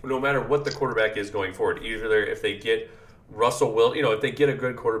think no matter what the quarterback is going forward, either if they get Russell Wilson, if they get a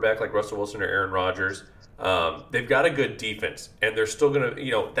good quarterback like Russell Wilson or Aaron Rodgers, they've got a good defense, and they're still going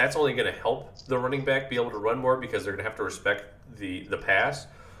to, that's only going to help the running back be able to run more because they're going to have to respect the pass.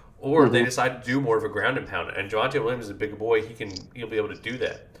 Or they decide to do more of a ground and pound. And Javonte Williams is a big boy; he'll be able to do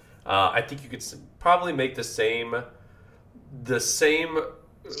that. I think you could probably make the same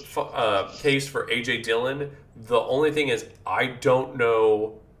case for AJ Dillon. The only thing is, I don't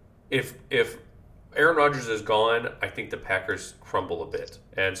know if Aaron Rodgers is gone. I think the Packers crumble a bit,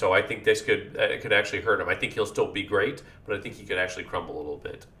 and so I think this could actually hurt him. I think he'll still be great, but I think he could actually crumble a little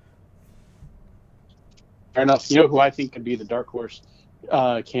bit. Fair enough. You know who I think could be the dark horse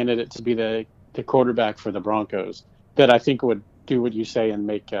candidate to be the quarterback for the Broncos that I think would do what you say and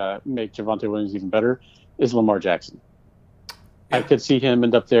make Javonte Williams even better is Lamar Jackson. Yeah. I could see him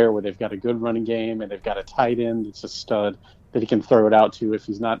end up there where they've got a good running game and they've got a tight end that's a stud that he can throw it out to if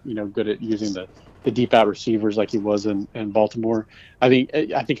he's not good at using the deep out receivers like he was in Baltimore. I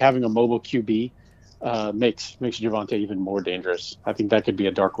think having a mobile QB makes Javonte even more dangerous. I think that could be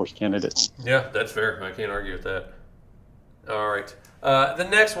a dark horse candidate. Yeah, that's fair. I can't argue with that. All right. The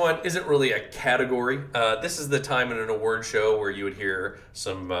next one isn't really a category. This is the time in an award show where you would hear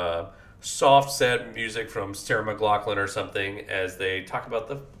some soft set music from Sarah McLachlan or something as they talk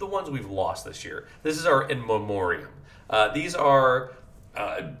about the ones we've lost this year. This is our in memoriam. These are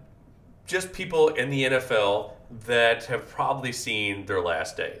just people in the NFL that have probably seen their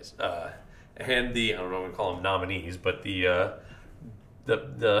last days. And I don't know if we call them nominees, but the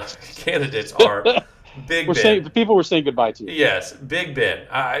candidates are Big Ben. The people we're saying goodbye to. Yes, Big Ben.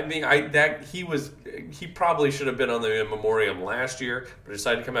 He probably should have been on the in memoriam last year, but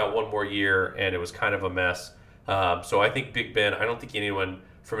decided to come out one more year, and it was kind of a mess. So I think Big Ben. I don't think anyone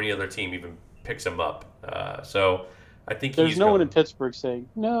from any other team even picks him up. So I think there's no one in Pittsburgh saying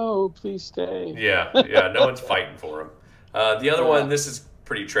no, please stay. Yeah, no one's fighting for him. The other one, this is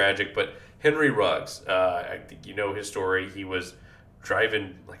pretty tragic, but Henry Ruggs. I think you know his story. He was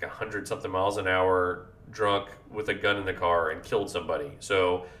driving like 100-something miles an hour, drunk with a gun in the car, and killed somebody.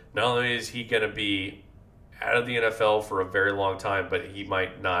 So not only is he going to be out of the NFL for a very long time, but he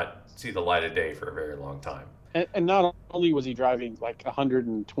might not see the light of day for a very long time. And not only was he driving like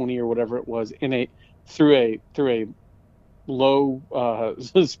 120 or whatever it was through a low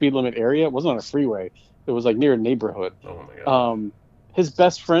speed limit area. It wasn't on a freeway. It was like near a neighborhood. Oh my God. His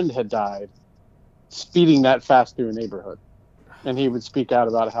best friend had died speeding that fast through a neighborhood. And he would speak out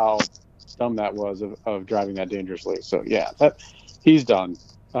about how dumb that was of driving that dangerously. So, yeah, he's done.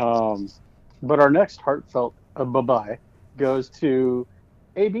 But our next heartfelt bye-bye goes to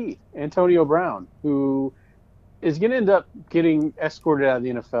AB, Antonio Brown, who is going to end up getting escorted out of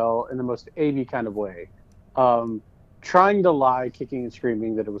the NFL in the most AB kind of way, trying to lie, kicking and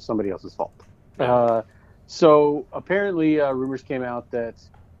screaming that it was somebody else's fault. So apparently rumors came out that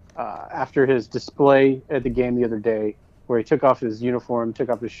after his display at the game the other day, where he took off his uniform, took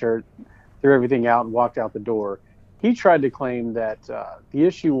off his shirt, threw everything out, and walked out the door, he tried to claim that the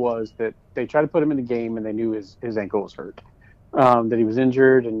issue was that they tried to put him in the game and they knew his ankle was hurt, that he was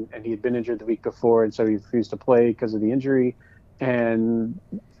injured and he had been injured the week before, and so he refused to play because of the injury. And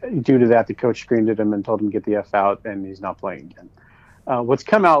due to that, the coach screamed at him and told him to get the F out, and he's not playing again. What's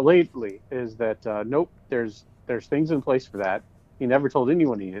come out lately is that, nope, there's things in place for that. He never told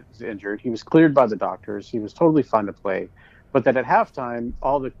anyone he was injured. He was cleared by the doctors. He was totally fine to play. But that at halftime,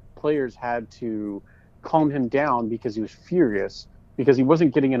 all the players had to calm him down because he was furious because he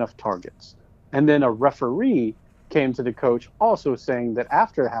wasn't getting enough targets. And then a referee came to the coach also saying that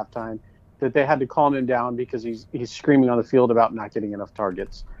after halftime that they had to calm him down because he's screaming on the field about not getting enough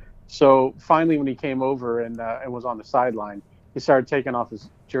targets. So finally, when he came over and was on the sideline, he started taking off his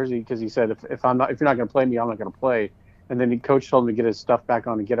jersey because he said, if you're not going to play me, I'm not going to play. And then the coach told him to get his stuff back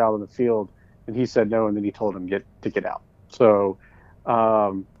on and get out on the field. And he said no, and then he told him to get out. So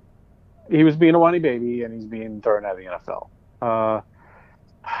he was being a whiny baby, and he's being thrown out of the NFL.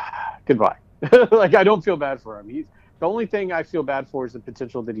 Goodbye. Like, I don't feel bad for him. The only thing I feel bad for is the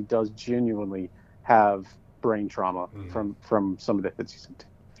potential that he does genuinely have brain trauma from some of the hits he's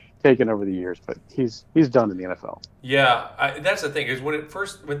taken over the years. But he's done in the NFL. Yeah, that's the thing is when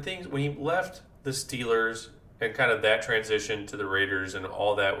he left the Steelers and kind of that transition to the Raiders and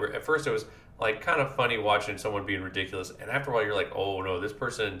all that. Where at first it was like kind of funny watching someone being ridiculous, and after a while you're like, oh no, this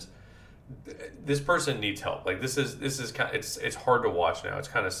person needs help. Like this is kind of, it's hard to watch now. It's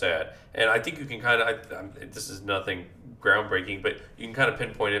kind of sad, and I think you can kind of this is nothing groundbreaking, but you can kind of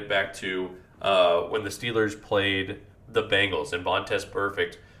pinpoint it back to when the Steelers played the Bengals and Vontaze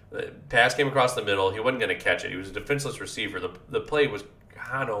Burfict. Pass came across the middle. He wasn't going to catch it. He was a defenseless receiver. The play was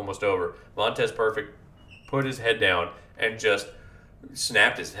kind of almost over. Vontaze Burfict put his head down and just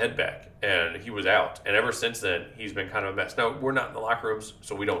snapped his head back, and he was out. And ever since then, he's been kind of a mess. Now, we're not in the locker rooms,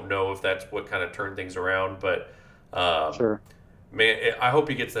 so we don't know if that's what kind of turned things around. But, sure. Man, I hope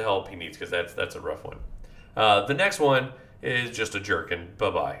he gets the help he needs because that's a rough one. The next one is just a jerk, and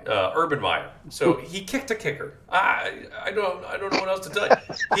bye-bye. Urban Meyer. So he kicked a kicker. I don't know what else to tell you.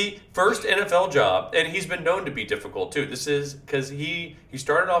 He first NFL job, and he's been known to be difficult too. This is because he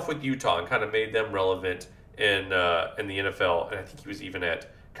started off with Utah and kind of made them relevant in the NFL, and I think he was even at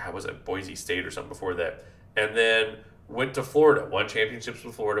was it Boise State or something before that, and then went to Florida, won championships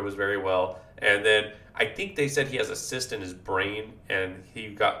with Florida, was very well, and then I think they said he has a cyst in his brain, and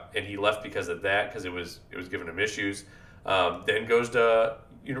he left because of that because it was giving him issues. Then goes to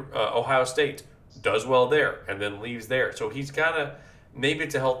Ohio State, does well there, and then leaves there. So he's kind of, maybe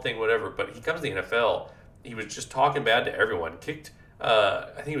it's a health thing, whatever, but he comes to the NFL. He was just talking bad to everyone. Kicked,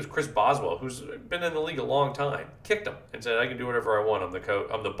 I think it was Chris Boswell, who's been in the league a long time, kicked him and said, I can do whatever I want.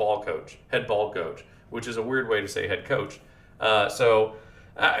 I'm the ball coach, head ball coach, which is a weird way to say head coach. So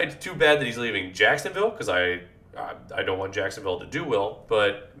it's too bad that he's leaving Jacksonville because I don't want Jacksonville to do well,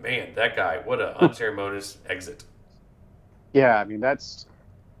 but man, that guy, what an unceremonious exit. Yeah, I mean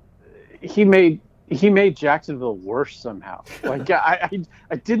he made Jacksonville worse somehow. Like I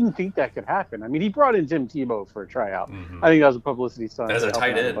didn't think that could happen. I mean, he brought in Tim Tebow for a tryout. Mm-hmm. I think that was a publicity stunt as a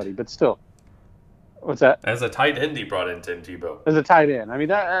tight end, but still, what's that? As a tight end, he brought in Tim Tebow as a tight end. I mean,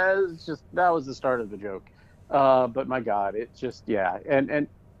 that was the start of the joke. But my God, it just and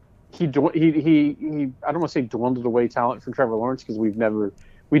he I don't want to say dwindled away talent from Trevor Lawrence because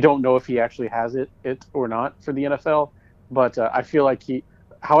we don't know if he actually has it or not for the NFL. But I feel like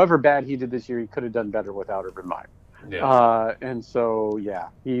however bad he did this year, he could have done better without Urban Meyer. Yeah. And so,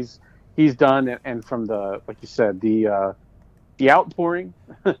 he's done. And from like you said, the outpouring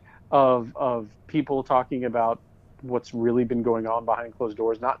of people talking about what's really been going on behind closed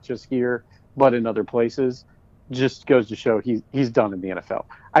doors, not just here, but in other places, just goes to show he's done in the NFL.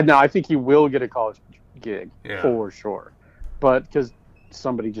 I think he will get a college gig for sure, but because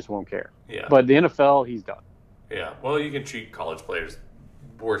somebody just won't care. Yeah. But the NFL, he's done. Yeah, well, you can treat college players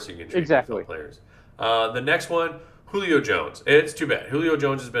worse than you can treat exactly. NFL players. The next one, Julio Jones. It's too bad. Julio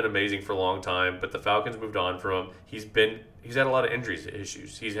Jones has been amazing for a long time, but the Falcons moved on from him. He's had a lot of injuries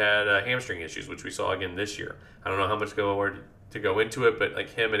issues. He's had hamstring issues, which we saw again this year. I don't know how much to go into it, but like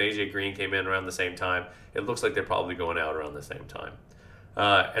him and AJ Green came in around the same time. It looks like they're probably going out around the same time.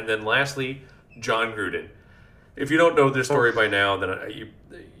 And then lastly, Jon Gruden. If you don't know this story by now, then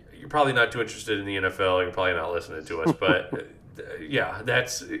you're probably not too interested in the NFL. You're probably not listening to us, but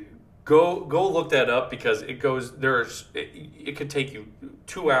that's go look that up because it could take you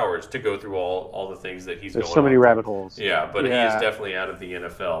 2 hours to go through all the things that he's There's going. So many rabbit holes. Yeah, but he is definitely out of the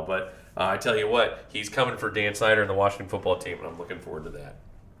NFL. But I tell you what, he's coming for Dan Snyder and the Washington Football Team, and I'm looking forward to that.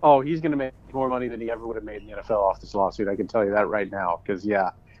 Oh, he's going to make more money than he ever would have made in the NFL off this lawsuit. I can tell you that right now because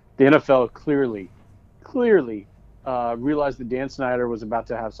the NFL clearly realized that Dan Snyder was about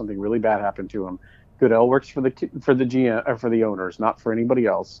to have something really bad happen to him. Goodell works for the GM or for the owners, not for anybody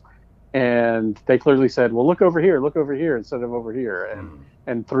else. And they clearly said, "Well, look over here instead of over here,"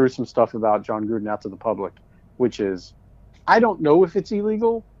 and threw some stuff about Jon Gruden out to the public, which is, I don't know if it's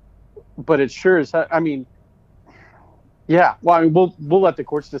illegal, but it sure is. I mean, yeah. Well, I mean, we'll let the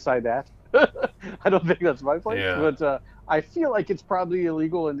courts decide that. I don't think that's my place, but I feel like it's probably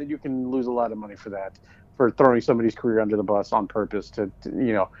illegal, and that you can lose a lot of money for that. For throwing somebody's career under the bus on purpose to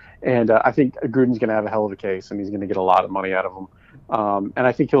and I think Gruden's going to have a hell of a case and he's going to get a lot of money out of him. And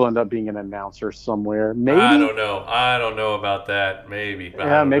I think he'll end up being an announcer somewhere. Maybe. I don't know about that. Maybe.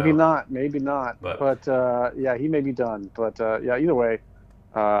 Yeah, maybe not. But he may be done. But either way,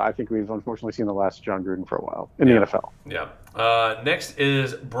 I think we've unfortunately seen the last of Jon Gruden for a while in the NFL. Yeah. Next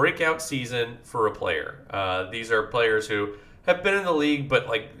is breakout season for a player. These are players who have been in the league, but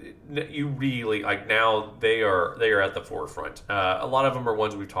you really now they are at the forefront. A lot of them are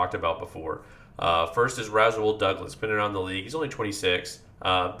ones we've talked about before. First is Rasul Douglas, been around the league. He's only 26,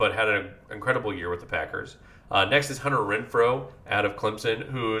 but had an incredible year with the Packers. Next is Hunter Renfrow out of Clemson,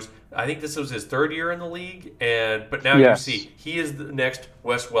 who's I think this was his third year in the league, but now you see he is the next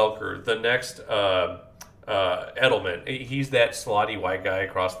Wes Welker, the next Edelman. He's that slotty white guy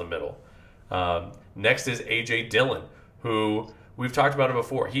across the middle. Next is A.J. Dillon, who we've talked about him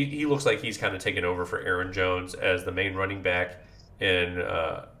before. He looks like he's kind of taken over for Aaron Jones as the main running back in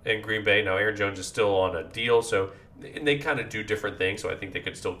Green Bay. Now Aaron Jones is still on a deal, so they kind of do different things. So I think they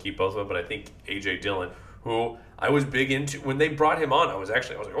could still keep both of them. But I think A.J. Dillon, who I was big into when they brought him on, I was like,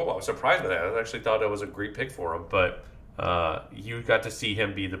 oh, I was surprised by that. I actually thought that was a great pick for him. But you got to see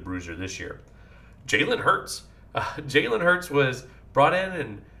him be the bruiser this year. Jalen Hurts. Jalen Hurts was brought in,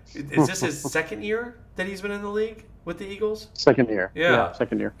 and is this his second year that he's been in the league with the Eagles? Second year. Yeah,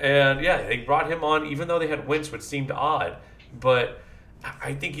 second year. And they brought him on even though they had Wentz, which seemed odd. But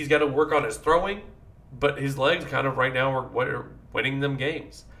I think he's got to work on his throwing. But his legs kind of right now are winning them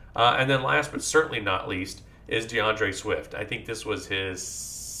games. And then last but certainly not least is DeAndre Swift. I think this was his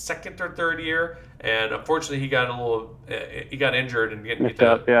second or third year, and unfortunately he got injured and didn't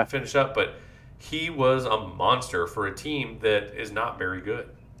get to finish up. But he was a monster for a team that is not very good.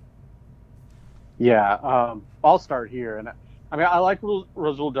 Yeah, I'll start here, and I mean I like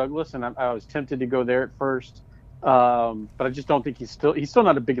Rasul Douglas, and I was tempted to go there at first, but I just don't think he's still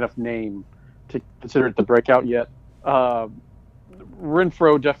not a big enough name to consider it the breakout yet.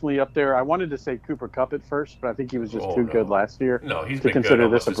 Renfrow definitely up there. I wanted to say Cooper Kupp at first, but I think he was just too good last year. No, he's to been consider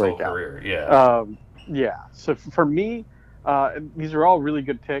good this a breakout. Whole career. Yeah. So for me, these are all really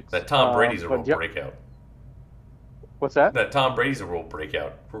good picks. That Tom Brady's a real breakout. What's that? That Tom Brady's a real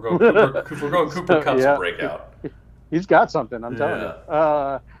breakout. We're going Cooper Kupp's a breakout. He's got something. I'm telling you.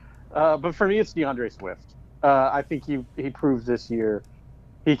 But for me, it's DeAndre Swift. I think he proves this year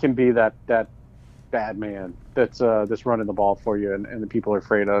he can be that bad man that's running the ball for you and the people are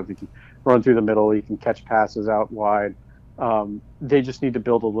afraid of. He can run through the middle. He can catch passes out wide. They just need to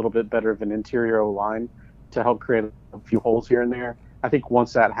build a little bit better of an interior line to help create a few holes here and there. I think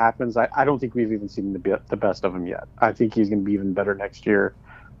once that happens, I don't think we've even seen the best of him yet. I think he's going to be even better next year.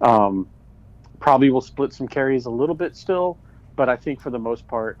 Probably will split some carries a little bit still, but I think for the most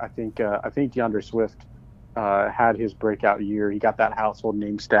part, I think DeAndre Swift had his breakout year. He got that household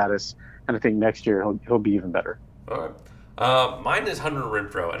name status, and I think next year he'll be even better. All right. Mine is Hunter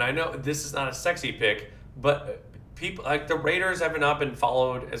Renfrow, and I know this is not a sexy pick, but people like the Raiders have not been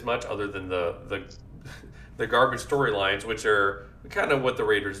followed as much, other than the garbage storylines, which are kind of what the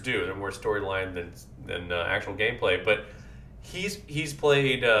Raiders do. They're more storyline than actual gameplay. But he's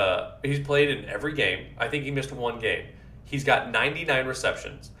played in every game. I think he missed one game. He's got 99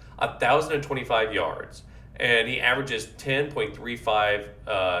 receptions, 1,025 yards, and he averages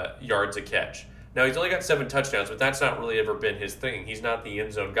 10.35 yards a catch. Now he's only got 7 touchdowns, but that's not really ever been his thing. He's not the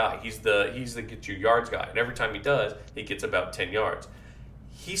end zone guy. He's the get you yards guy, and every time he does, he gets about 10 yards.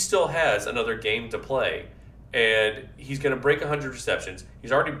 He still has another game to play, and he's going to break 100 receptions.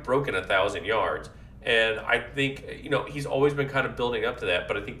 He's already broken 1,000 yards, and I think he's always been kind of building up to that.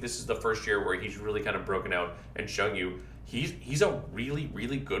 But I think this is the first year where he's really kind of broken out and shown you he's a really,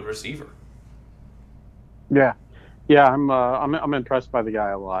 really good receiver. Yeah, I'm impressed by the guy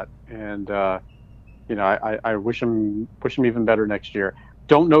a lot, and I wish him even better next year.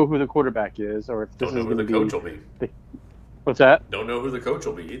 Don't know who the quarterback is, or if this is going to be. Don't know who the coach will be. What's that? Don't know who the coach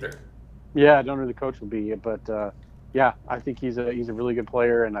will be either. Yeah, I don't know who the coach will be, but I think he's a really good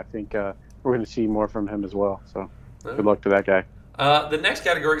player, and I think we're going to see more from him as well. So good luck to that guy. The next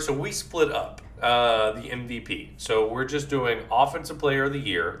category, so we split up the MVP. So we're just doing Offensive Player of the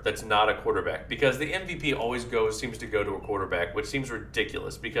Year that's not a quarterback, because the MVP always seems to go to a quarterback, which seems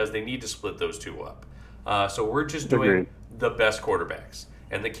ridiculous because they need to split those two up. So we're just doing the best quarterbacks.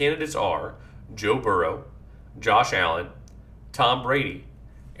 And the candidates are Joe Burrow, Josh Allen, Tom Brady,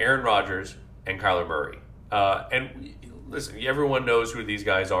 Aaron Rodgers, and Kyler Murray. And listen, everyone knows who these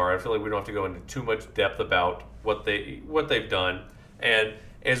guys are. I feel like we don't have to go into too much depth about what they've done. And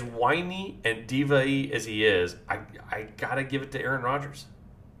as whiny and diva-y as he is, I gotta give it to Aaron Rodgers.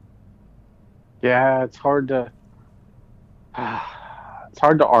 Yeah, it's hard to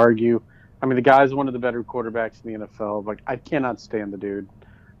argue. I mean, the guy's one of the better quarterbacks in the NFL. Like, I cannot stand the dude.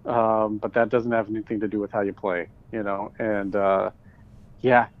 But that doesn't have anything to do with how you play, And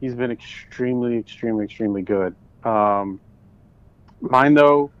he's been extremely, extremely, extremely good. Mine,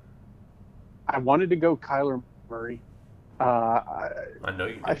 though, I wanted to go Kyler Murray. I know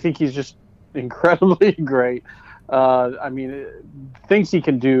you did. I think he's just incredibly great. Things he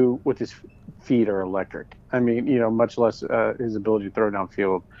can do with his feet are electric. Much less his ability to throw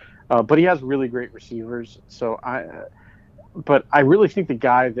downfield. But he has really great receivers. But I really think the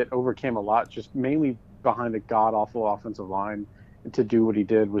guy that overcame a lot, just mainly behind a god awful offensive line, to do what he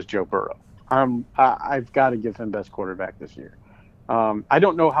did was Joe Burrow. I've got to give him best quarterback this year. I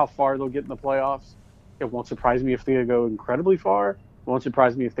don't know how far they'll get in the playoffs. It won't surprise me if they go incredibly far. It won't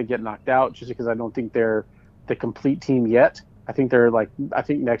surprise me if they get knocked out, just because I don't think they're the complete team yet. I think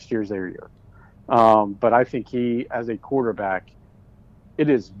next year's their year. But I think he, as a quarterback, it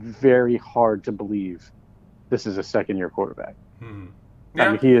is very hard to believe this is a second-year quarterback. Yeah. I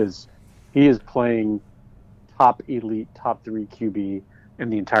mean, he is playing top elite, top 3 QB in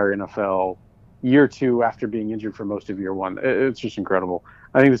the entire NFL. Year 2 after being injured for most of year 1. It's just incredible.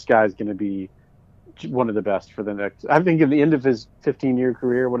 I think this guy is going to be one of the best for the next. I think at the end of his 15-year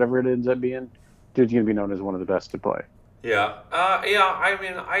career, whatever it ends up being, dude's going to be known as one of the best to play. Yeah. I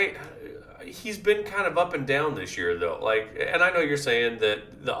mean, he's been kind of up and down this year, though. And I know you're saying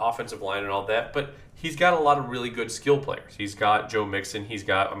that the offensive line and all that, but he's got a lot of really good skill players. He's got Joe Mixon. He's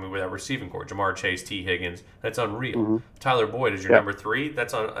got, with that receiving core, Jamar Chase, T. Higgins. That's unreal. Mm-hmm. Tyler Boyd is your number 3.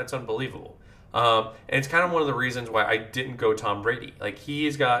 That's unbelievable. And it's kind of one of the reasons why I didn't go Tom Brady.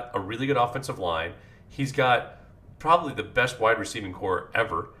 He's got a really good offensive line. He's got probably the best wide receiving core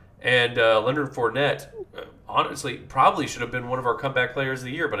ever. And Leonard Fournette, honestly, probably should have been one of our comeback players of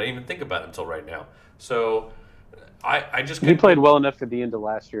the year, but I didn't even think about it until right now. So I just he played well enough at the end of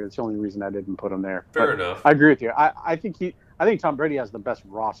last year. That's the only reason I didn't put him there. Fair enough. I agree with you. I think Tom Brady has the best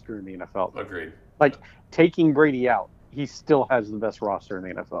roster in the NFL. Agreed. Taking Brady out, he still has the best roster in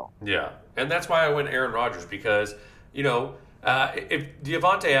the NFL. Yeah, and that's why I went Aaron Rodgers, because if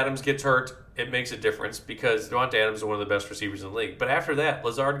Devontae Adams gets hurt, it makes a difference, because Devontae Adams is one of the best receivers in the league. But after that,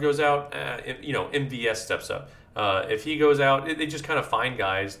 Lazard goes out, MVS steps up. If he goes out, they just kind of find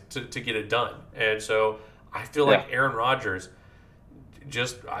guys to get it done. And so I feel like Aaron Rodgers,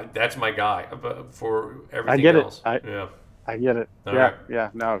 that's my guy for everything else. I get it.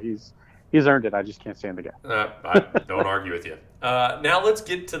 No, he's earned it. I just can't stand the guy. I don't argue with you. Now let's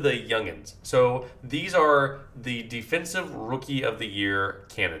get to the youngins. So these are the Defensive Rookie of the Year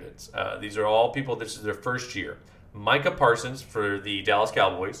candidates. These are all people, this is their first year. Micah Parsons for the Dallas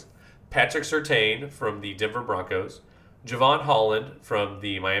Cowboys, Patrick Surtain from the Denver Broncos, Javon Holland from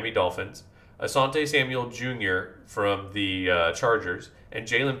the Miami Dolphins, Asante Samuel Jr. from the Chargers, and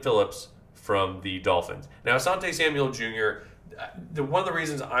Jalen Phillips from the Dolphins. Now, Asante Samuel Jr., one of the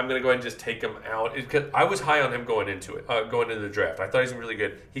reasons I'm going to go ahead and just take him out is because I was high on him going into the draft. I thought he was really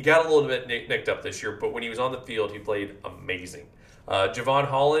good. He got a little bit nicked up this year, but when he was on the field, he played amazing. Javon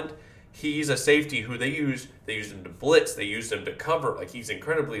Holland, he's a safety who they used him to blitz, they used him to cover. He's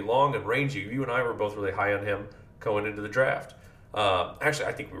incredibly long and rangy. You and I were both really high on him going into the draft. Actually,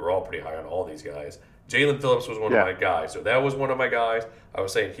 I think we were all pretty high on all these guys. Jalen Phillips was one of my guys, so that was one of my guys. I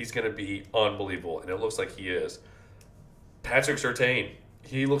was saying he's going to be unbelievable, and it looks like he is. Patrick Surtain,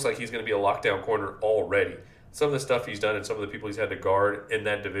 he looks like he's going to be a lockdown corner already. Some of the stuff he's done and some of the people he's had to guard in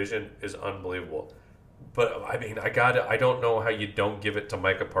that division is unbelievable. But, I don't know how you don't give it to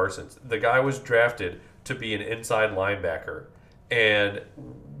Micah Parsons. The guy was drafted to be an inside linebacker, and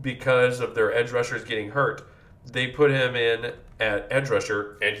because of their edge rushers getting hurt, they put him in at edge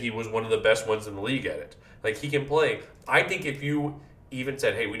rusher, and he was one of the best ones in the league at it. He can play. I think if you even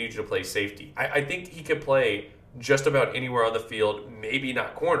said, hey, we need you to play safety, I think he could play just about anywhere on the field, maybe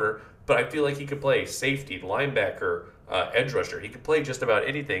not corner, but I feel like he could play safety, linebacker, edge rusher. He could play just about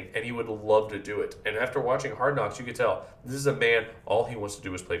anything, and he would love to do it. And after watching Hard Knocks, you could tell this is a man, all he wants to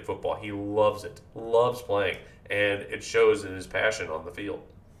do is play football. He loves it, loves playing, and it shows in his passion on the field.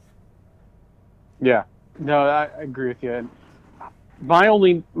 Yeah, no, I agree with you. And my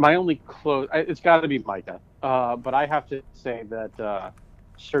only close, it's got to be Micah, but I have to say that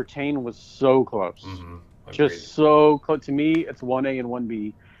Surtain was so close. Mm-hmm. Just so close. To me, it's 1A and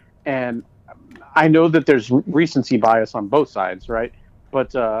 1B. And I know that there's recency bias on both sides, right?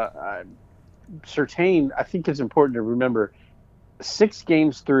 But Surtain, I think it's important to remember, 6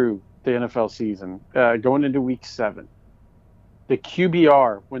 games through the NFL season, going into week 7, the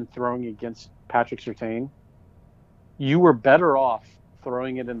QBR when throwing against Patrick Surtain, you were better off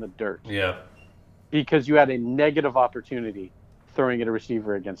throwing it in the dirt. Yeah. Because you had a negative opportunity throwing at a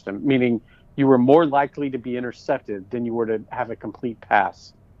receiver against him, meaning you were more likely to be intercepted than you were to have a complete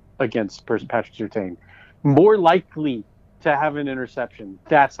pass against Patrick Surtain. More likely to have an interception.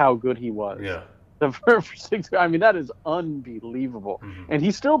 That's how good he was. Yeah. For 6, that is unbelievable. Mm-hmm. And he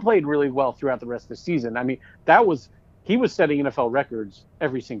still played really well throughout the rest of the season. He was setting NFL records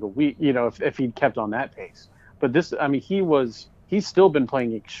every single week, if he'd kept on that pace. But he's still been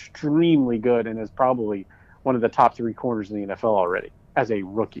playing extremely good and is probably one of the top 3 corners in the NFL already. as a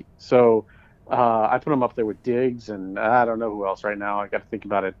rookie. So I put him up there with Diggs, and I don't know who else right now. I got to think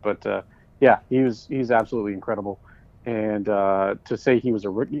about it, but yeah, he's absolutely incredible. And to say he was a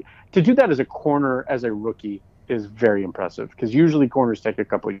rookie, to do that as a corner as a rookie is very impressive because usually corners take a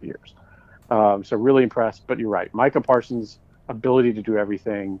couple of years. So really impressed. But you're right, Micah Parsons' ability to do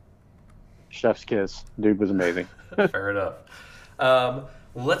everything, chef's kiss. Dude was amazing. Fair enough.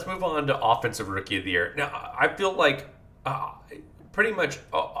 Let's move on to Offensive Rookie of the Year. Now, I feel like pretty much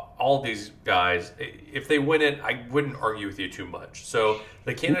all these guys, if they win it, I wouldn't argue with you too much. So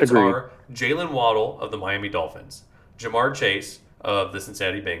the candidates are Jalen Waddle of the Miami Dolphins, Jamar Chase of the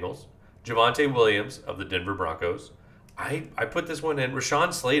Cincinnati Bengals, Javonte Williams of the Denver Broncos. I put this one in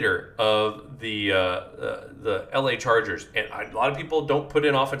Rashawn Slater of the LA Chargers. And a lot of people don't put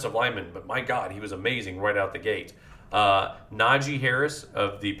in offensive linemen, but my God, he was amazing right out the gate. Najee Harris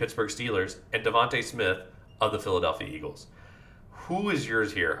of the Pittsburgh Steelers and Devontae Smith of the Philadelphia Eagles. Who is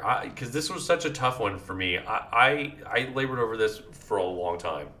yours here? Because this was such a tough one for me. I labored over this for a long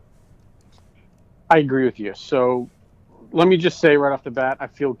time. I agree with you. So let me just say right off the bat, I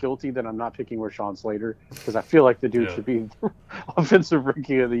feel guilty that I'm not picking Rashawn Slater because I feel like the dude should be Offensive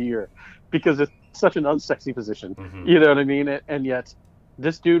Rookie of the Year because it's such an unsexy position. Mm-hmm. You know what I mean? And yet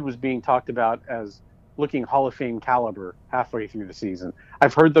this dude was being talked about as looking Hall of Fame caliber halfway through the season.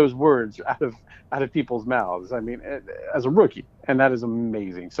 I've heard those words out of people's mouths. I mean, as a rookie, and that is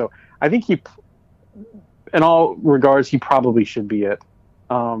amazing. So I think he, in all regards, he probably should be it.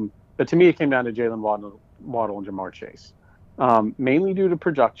 But to me, it came down to Jalen Waddle and Jamar Chase, mainly due to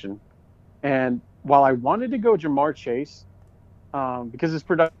production. And while I wanted to go Jamar Chase, because his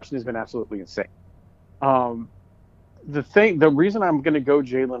production has been absolutely insane, the reason I'm going to go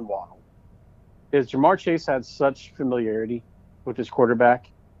Jalen Waddle is Jamar Chase had such familiarity with his quarterback.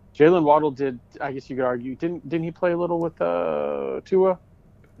 Jalen Waddle did, I guess you could argue, didn't he play a little with Tua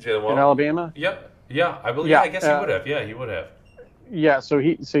Jalen Waddle in Alabama? Yep. Yeah, I believe. Yeah, I guess he would have. Yeah, he would have. Yeah, so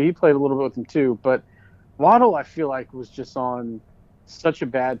he played a little bit with him too. But Waddle, I feel like, was just on such a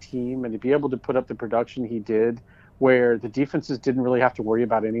bad team, and to be able to put up the production he did, where the defenses didn't really have to worry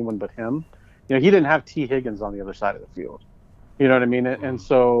about anyone but him. You know, he didn't have T. Higgins on the other side of the field. You know what I mean? Mm-hmm. And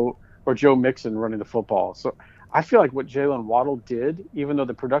so, or Joe Mixon running the football. So I feel like what Jalen Waddle did, even though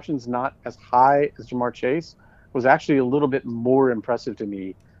the production's not as high as Jamar Chase, was actually a little bit more impressive to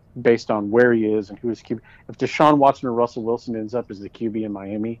me based on where he is and who his QB. If Deshaun Watson or Russell Wilson ends up as the QB in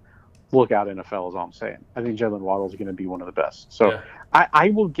Miami, look out, NFL is all I'm saying. I think Jalen Waddle is going to be one of the best. So yeah. I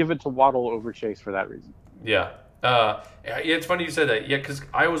will give it to Waddle over Chase for that reason. Yeah. It's funny you said that. Yeah, because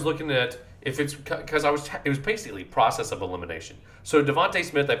I was looking at if it's because it was basically process of elimination. So Devontae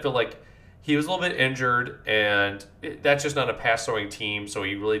Smith, I feel like he was a little bit injured, and that's just not a pass throwing team, so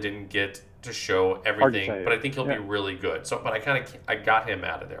he really didn't get to show everything. But I think he'll be really good. So, but I got him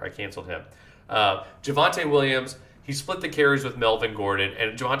out of there. I canceled him. Javonte Williams, he split the carries with Melvin Gordon,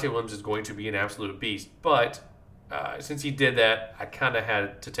 and Javonte Williams is going to be an absolute beast. But since he did that, I kind of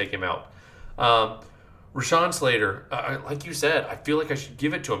had to take him out. Rashawn Slater, like you said, I feel like I should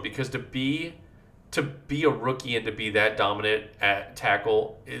give it to him because to be a rookie and to be that dominant at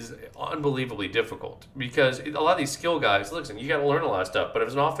tackle is unbelievably difficult because a lot of these skill guys, listen, you got to learn a lot of stuff, but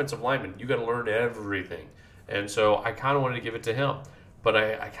as an offensive lineman, you got to learn everything. And so I kind of wanted to give it to him, but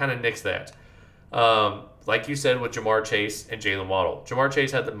I kind of nixed that. Like you said with Jamar Chase and Jalen Waddle, Jamar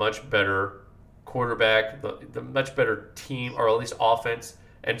Chase had the much better quarterback, the much better team, or at least offense.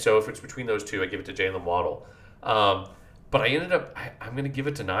 And so if it's between those two, I give it to Jalen Waddle. But I ended up, I'm going to give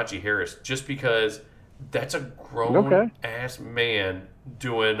it to Najee Harris just because that's a grown-ass man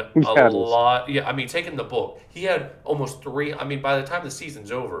doing a lot. Yeah, I mean, taking the book. He had almost by the time the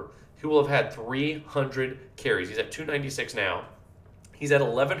season's over, he will have had 300 carries. He's at 296 now. He's at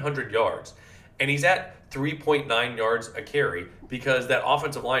 1,100 yards. And he's at 3.9 yards a carry because that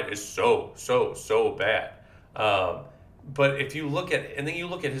offensive line is so bad. But if you look at, and then you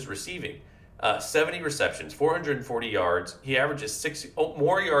look at his receiving, 70 receptions, 440 yards. He averages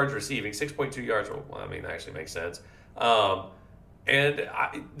more yards receiving, 6.2 yards. Well, I mean, that actually makes sense. The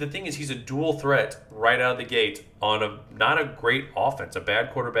thing is, he's a dual threat right out of the gate on not a great offense, a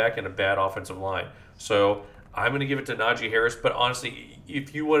bad quarterback and a bad offensive line. So I'm going to give it to Najee Harris. But honestly,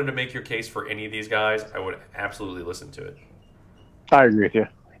 if you wanted to make your case for any of these guys, I would absolutely listen to it. I agree with you.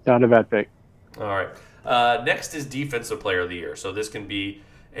 Not a bad pick. All right. Next is Defensive Player of the Year. So this can be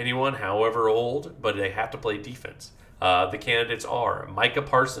anyone, however old, but they have to play defense. The candidates are Micah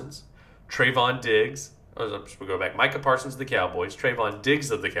Parsons, Trayvon Diggs. We'll go back. Micah Parsons of the Cowboys, Trayvon Diggs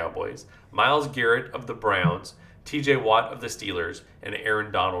of the Cowboys, Myles Garrett of the Browns, T.J. Watt of the Steelers, and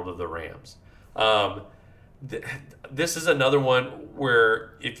Aaron Donald of the Rams. This is another one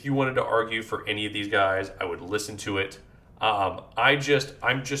where if you wanted to argue for any of these guys, I would listen to it. I'm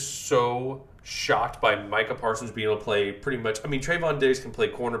just so shocked by Micah Parsons being able to play pretty much. I mean, Trayvon Diggs can play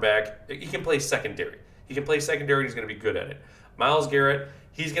cornerback. He can play secondary. He can play secondary, and he's going to be good at it. Myles Garrett,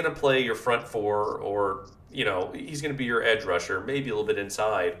 he's going to play your front four, or he's going to be your edge rusher, maybe a little bit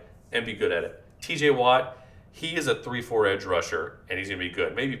inside, and be good at it. T.J. Watt, he is a 3-4 edge rusher, and he's going to be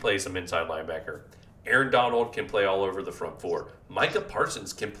good. Maybe play some inside linebacker. Aaron Donald can play all over the front four. Micah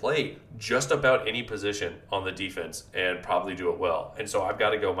Parsons can play just about any position on the defense and probably do it well. And so I've got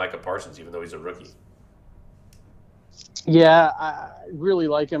to go Micah Parsons, even though he's a rookie. Yeah, I really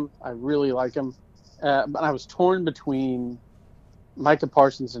like him. But I was torn between Micah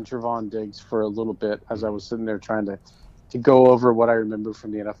Parsons and Trevon Diggs for a little bit as I was sitting there trying to go over what I remember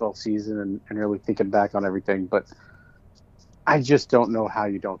from the NFL season and really thinking back on everything. But I just don't know how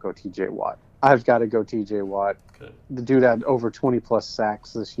you don't go T.J. Watt. I've got to go T.J. Watt. Good. The dude had over 20-plus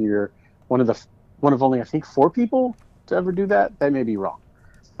sacks this year. One of only, I think, 4 people to ever do that. That may be wrong.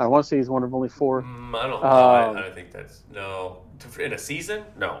 I want to say he's one of only 4. I don't know. I don't think that's... No. In a season?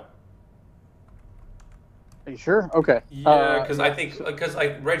 No. Are you sure? Okay. Yeah, because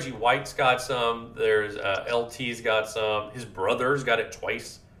Reggie White's got some. There's LT's got some. His brother's got it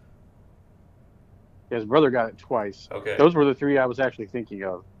twice. Yeah, his brother got it twice. Okay. Those were the 3 I was actually thinking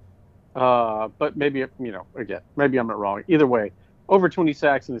of. But maybe, again, maybe I'm not wrong. Either way, over 20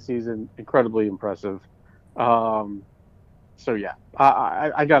 sacks in the season, incredibly impressive. So yeah,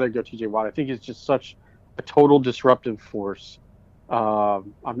 I got to go T.J. Watt. I think he's just such a total disruptive force.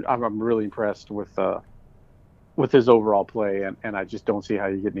 I'm really impressed with his overall play, and I just don't see how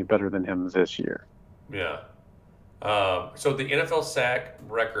you get any better than him this year. Yeah. So the NFL sack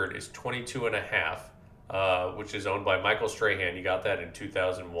record is 22.5, which is owned by Michael Strahan. He got that in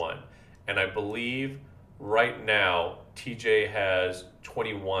 2001. And I believe right now TJ has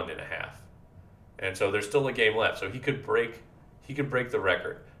 21.5. And so there's still a game left. So he could break the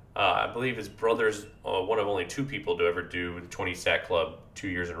record. I believe his brother's one of only 2 people to ever do the 20 sack club 2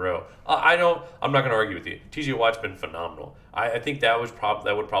 years in a row. I'm not going to argue with you. TJ Watt's been phenomenal. I think that would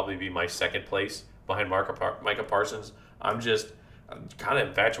probably be my second place behind Micah Parsons. I'm kind of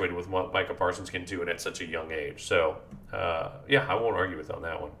infatuated with what Micah Parsons can do, and at such a young age. So, yeah, I won't argue with on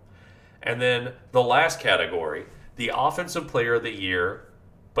that one. And then the last category, the offensive player of the year,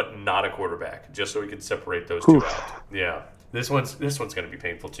 but not a quarterback, just so we can separate those two out. Yeah, this one's going to be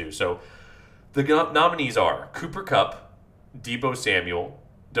painful too. So the nominees are Cooper Kupp, Deebo Samuel,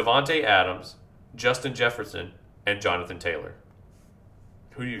 Davante Adams, Justin Jefferson, and Jonathan Taylor.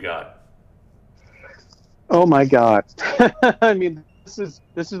 Who do you got? Oh my God! I mean, this is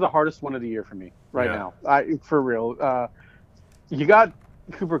the hardest one of the year for me right now. For real. You got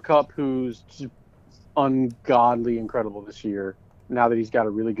Cooper Kupp, who's ungodly incredible this year, now that he's got a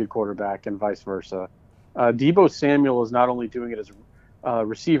really good quarterback, and vice versa. Deebo Samuel is not only doing it as a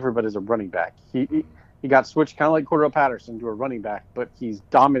receiver, but as a running back. He got switched kind of like Cordell Patterson to a running back, but he's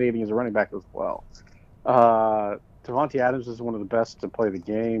dominating as a running back as well. Davante Adams is one of the best to play the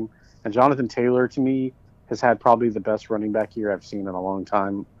game. And Jonathan Taylor, to me, has had probably the best running back year I've seen in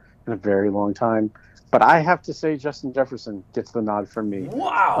a very long time. But I have to say Justin Jefferson gets the nod from me.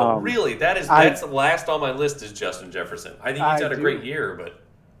 Wow, really? That's last on my list is Justin Jefferson. I think he's had a great year, but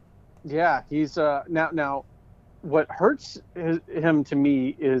yeah, he's now. What hurts him to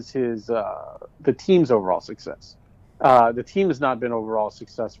me is the team's overall success. The team has not been overall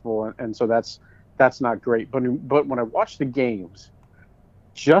successful, and so that's not great. But when I watch the games,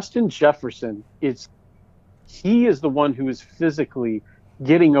 Justin Jefferson he is the one who is physically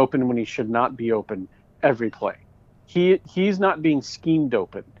getting open when he should not be open every play. He's not being schemed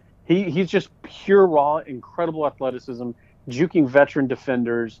open. He's just pure raw, incredible athleticism, juking veteran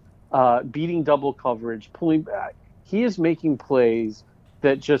defenders, beating double coverage, pulling back. He is making plays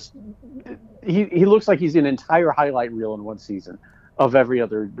that just he looks like he's an entire highlight reel in one season of every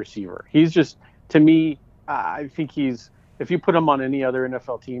other receiver. He's just, to me, I think if you put him on any other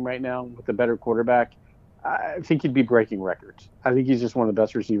NFL team right now with a better quarterback, I think he'd be breaking records. I think he's just one of the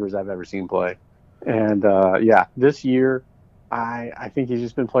best receivers I've ever seen play. And this year, I think he's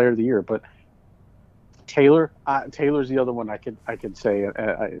just been player of the year. But Taylor's the other one I could say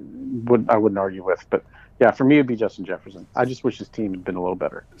I wouldn't argue with. But yeah, for me it'd be Justin Jefferson. I just wish his team had been a little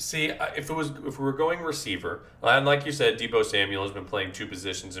better. See, if we were going receiver, and like you said, Deebo Samuel has been playing 2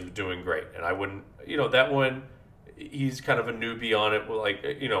 positions and doing great. And I wouldn't, that one, he's kind of a newbie on it,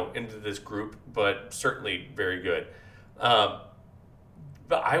 into this group, but certainly very good.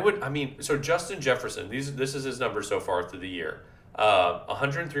 But so Justin Jefferson, this is his number so far through the year.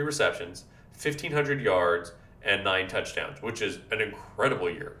 103 receptions, 1,500 yards, and 9 touchdowns, which is an incredible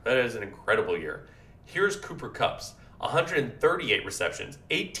year. That is an incredible year. Here's Cooper Kupp's 138 receptions,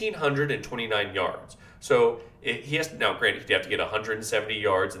 1,829 yards. So he has to, now granted, he'd have to get 170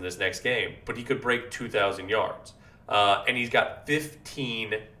 yards in this next game, but he could break 2,000 yards. And he's got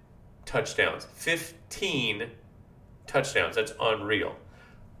 15 touchdowns. 15 touchdowns. That's unreal.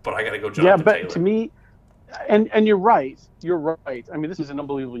 But I got to go Jonathan Taylor. To me, and you're right. You're right. I mean, this is an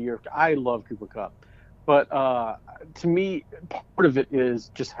unbelievable year. I love Cooper Kupp. But to me, part of it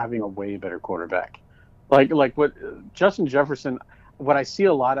is just having a way better quarterback. Like what Justin Jefferson, what I see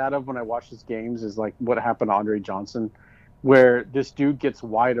a lot out of when I watch his games is like what happened to Andre Johnson, where this dude gets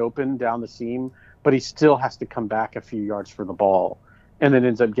wide open down the seam, but he still has to come back a few yards for the ball, and then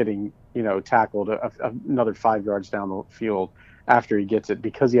ends up getting tackled another 5 yards down the field after he gets it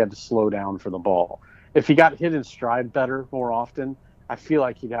because he had to slow down for the ball. If he got hit in stride better more often, I feel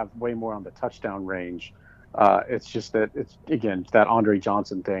like he'd have way more on the touchdown range. It's just that it's again that Andre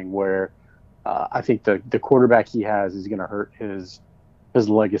Johnson thing where I think the quarterback he has is going to hurt his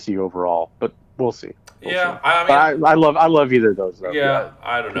legacy overall, but we'll see. Yeah, I mean, I love either of those. Though. Yeah,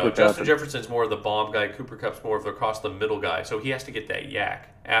 I don't know. Justin Jefferson's more of the bomb guy. Cooper Kupp's more of the across the middle guy. So he has to get that yak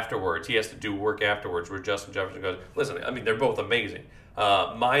afterwards. He has to do work afterwards. Where Justin Jefferson goes, listen. I mean, they're both amazing.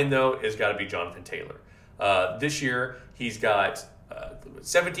 Mine though has got to be Jonathan Taylor. This year he's got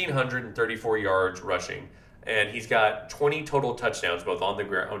 1,734 yards rushing. And he's got 20 total touchdowns, both on the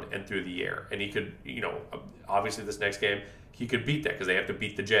ground and through the air. And he could, obviously this next game, he could beat that because they have to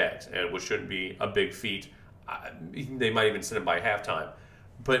beat the Jags, which shouldn't be a big feat. They might even send him by halftime.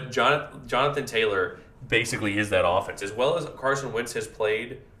 But Jonathan Taylor basically is that offense, as well as Carson Wentz has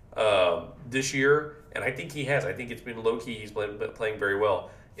played this year. And I think he has. I think it's been low-key. He's playing very well.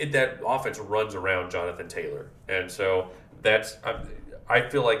 That offense runs around Jonathan Taylor. And so I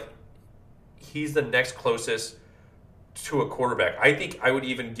feel like he's the next closest to a quarterback. I think I would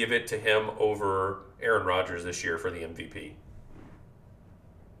even give it to him over Aaron Rodgers this year for the MVP.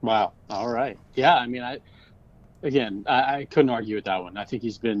 Wow. All right. Yeah, I mean, I couldn't argue with that one. I think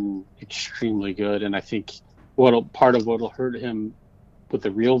he's been extremely good, and I think part of what'll hurt him with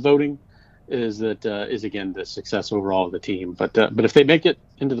the real voting is again the success overall of the team. But if they make it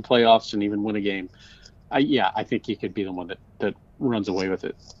into the playoffs and even win a game, I think he could be the one that runs away with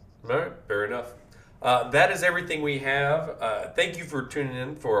it. All right, fair enough. That is everything we have. Thank you for tuning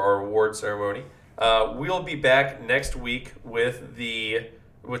in for our award ceremony. We'll be back next week with the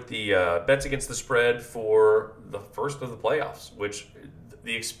bets against the spread for the first of the playoffs, which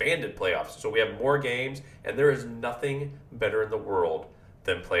the expanded playoffs. So we have more games, and there is nothing better in the world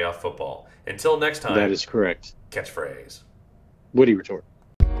than playoff football. Until next time. That is correct. Catchphrase. Woody retort.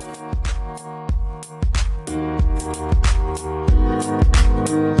 We'll be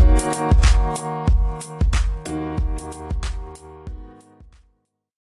right back.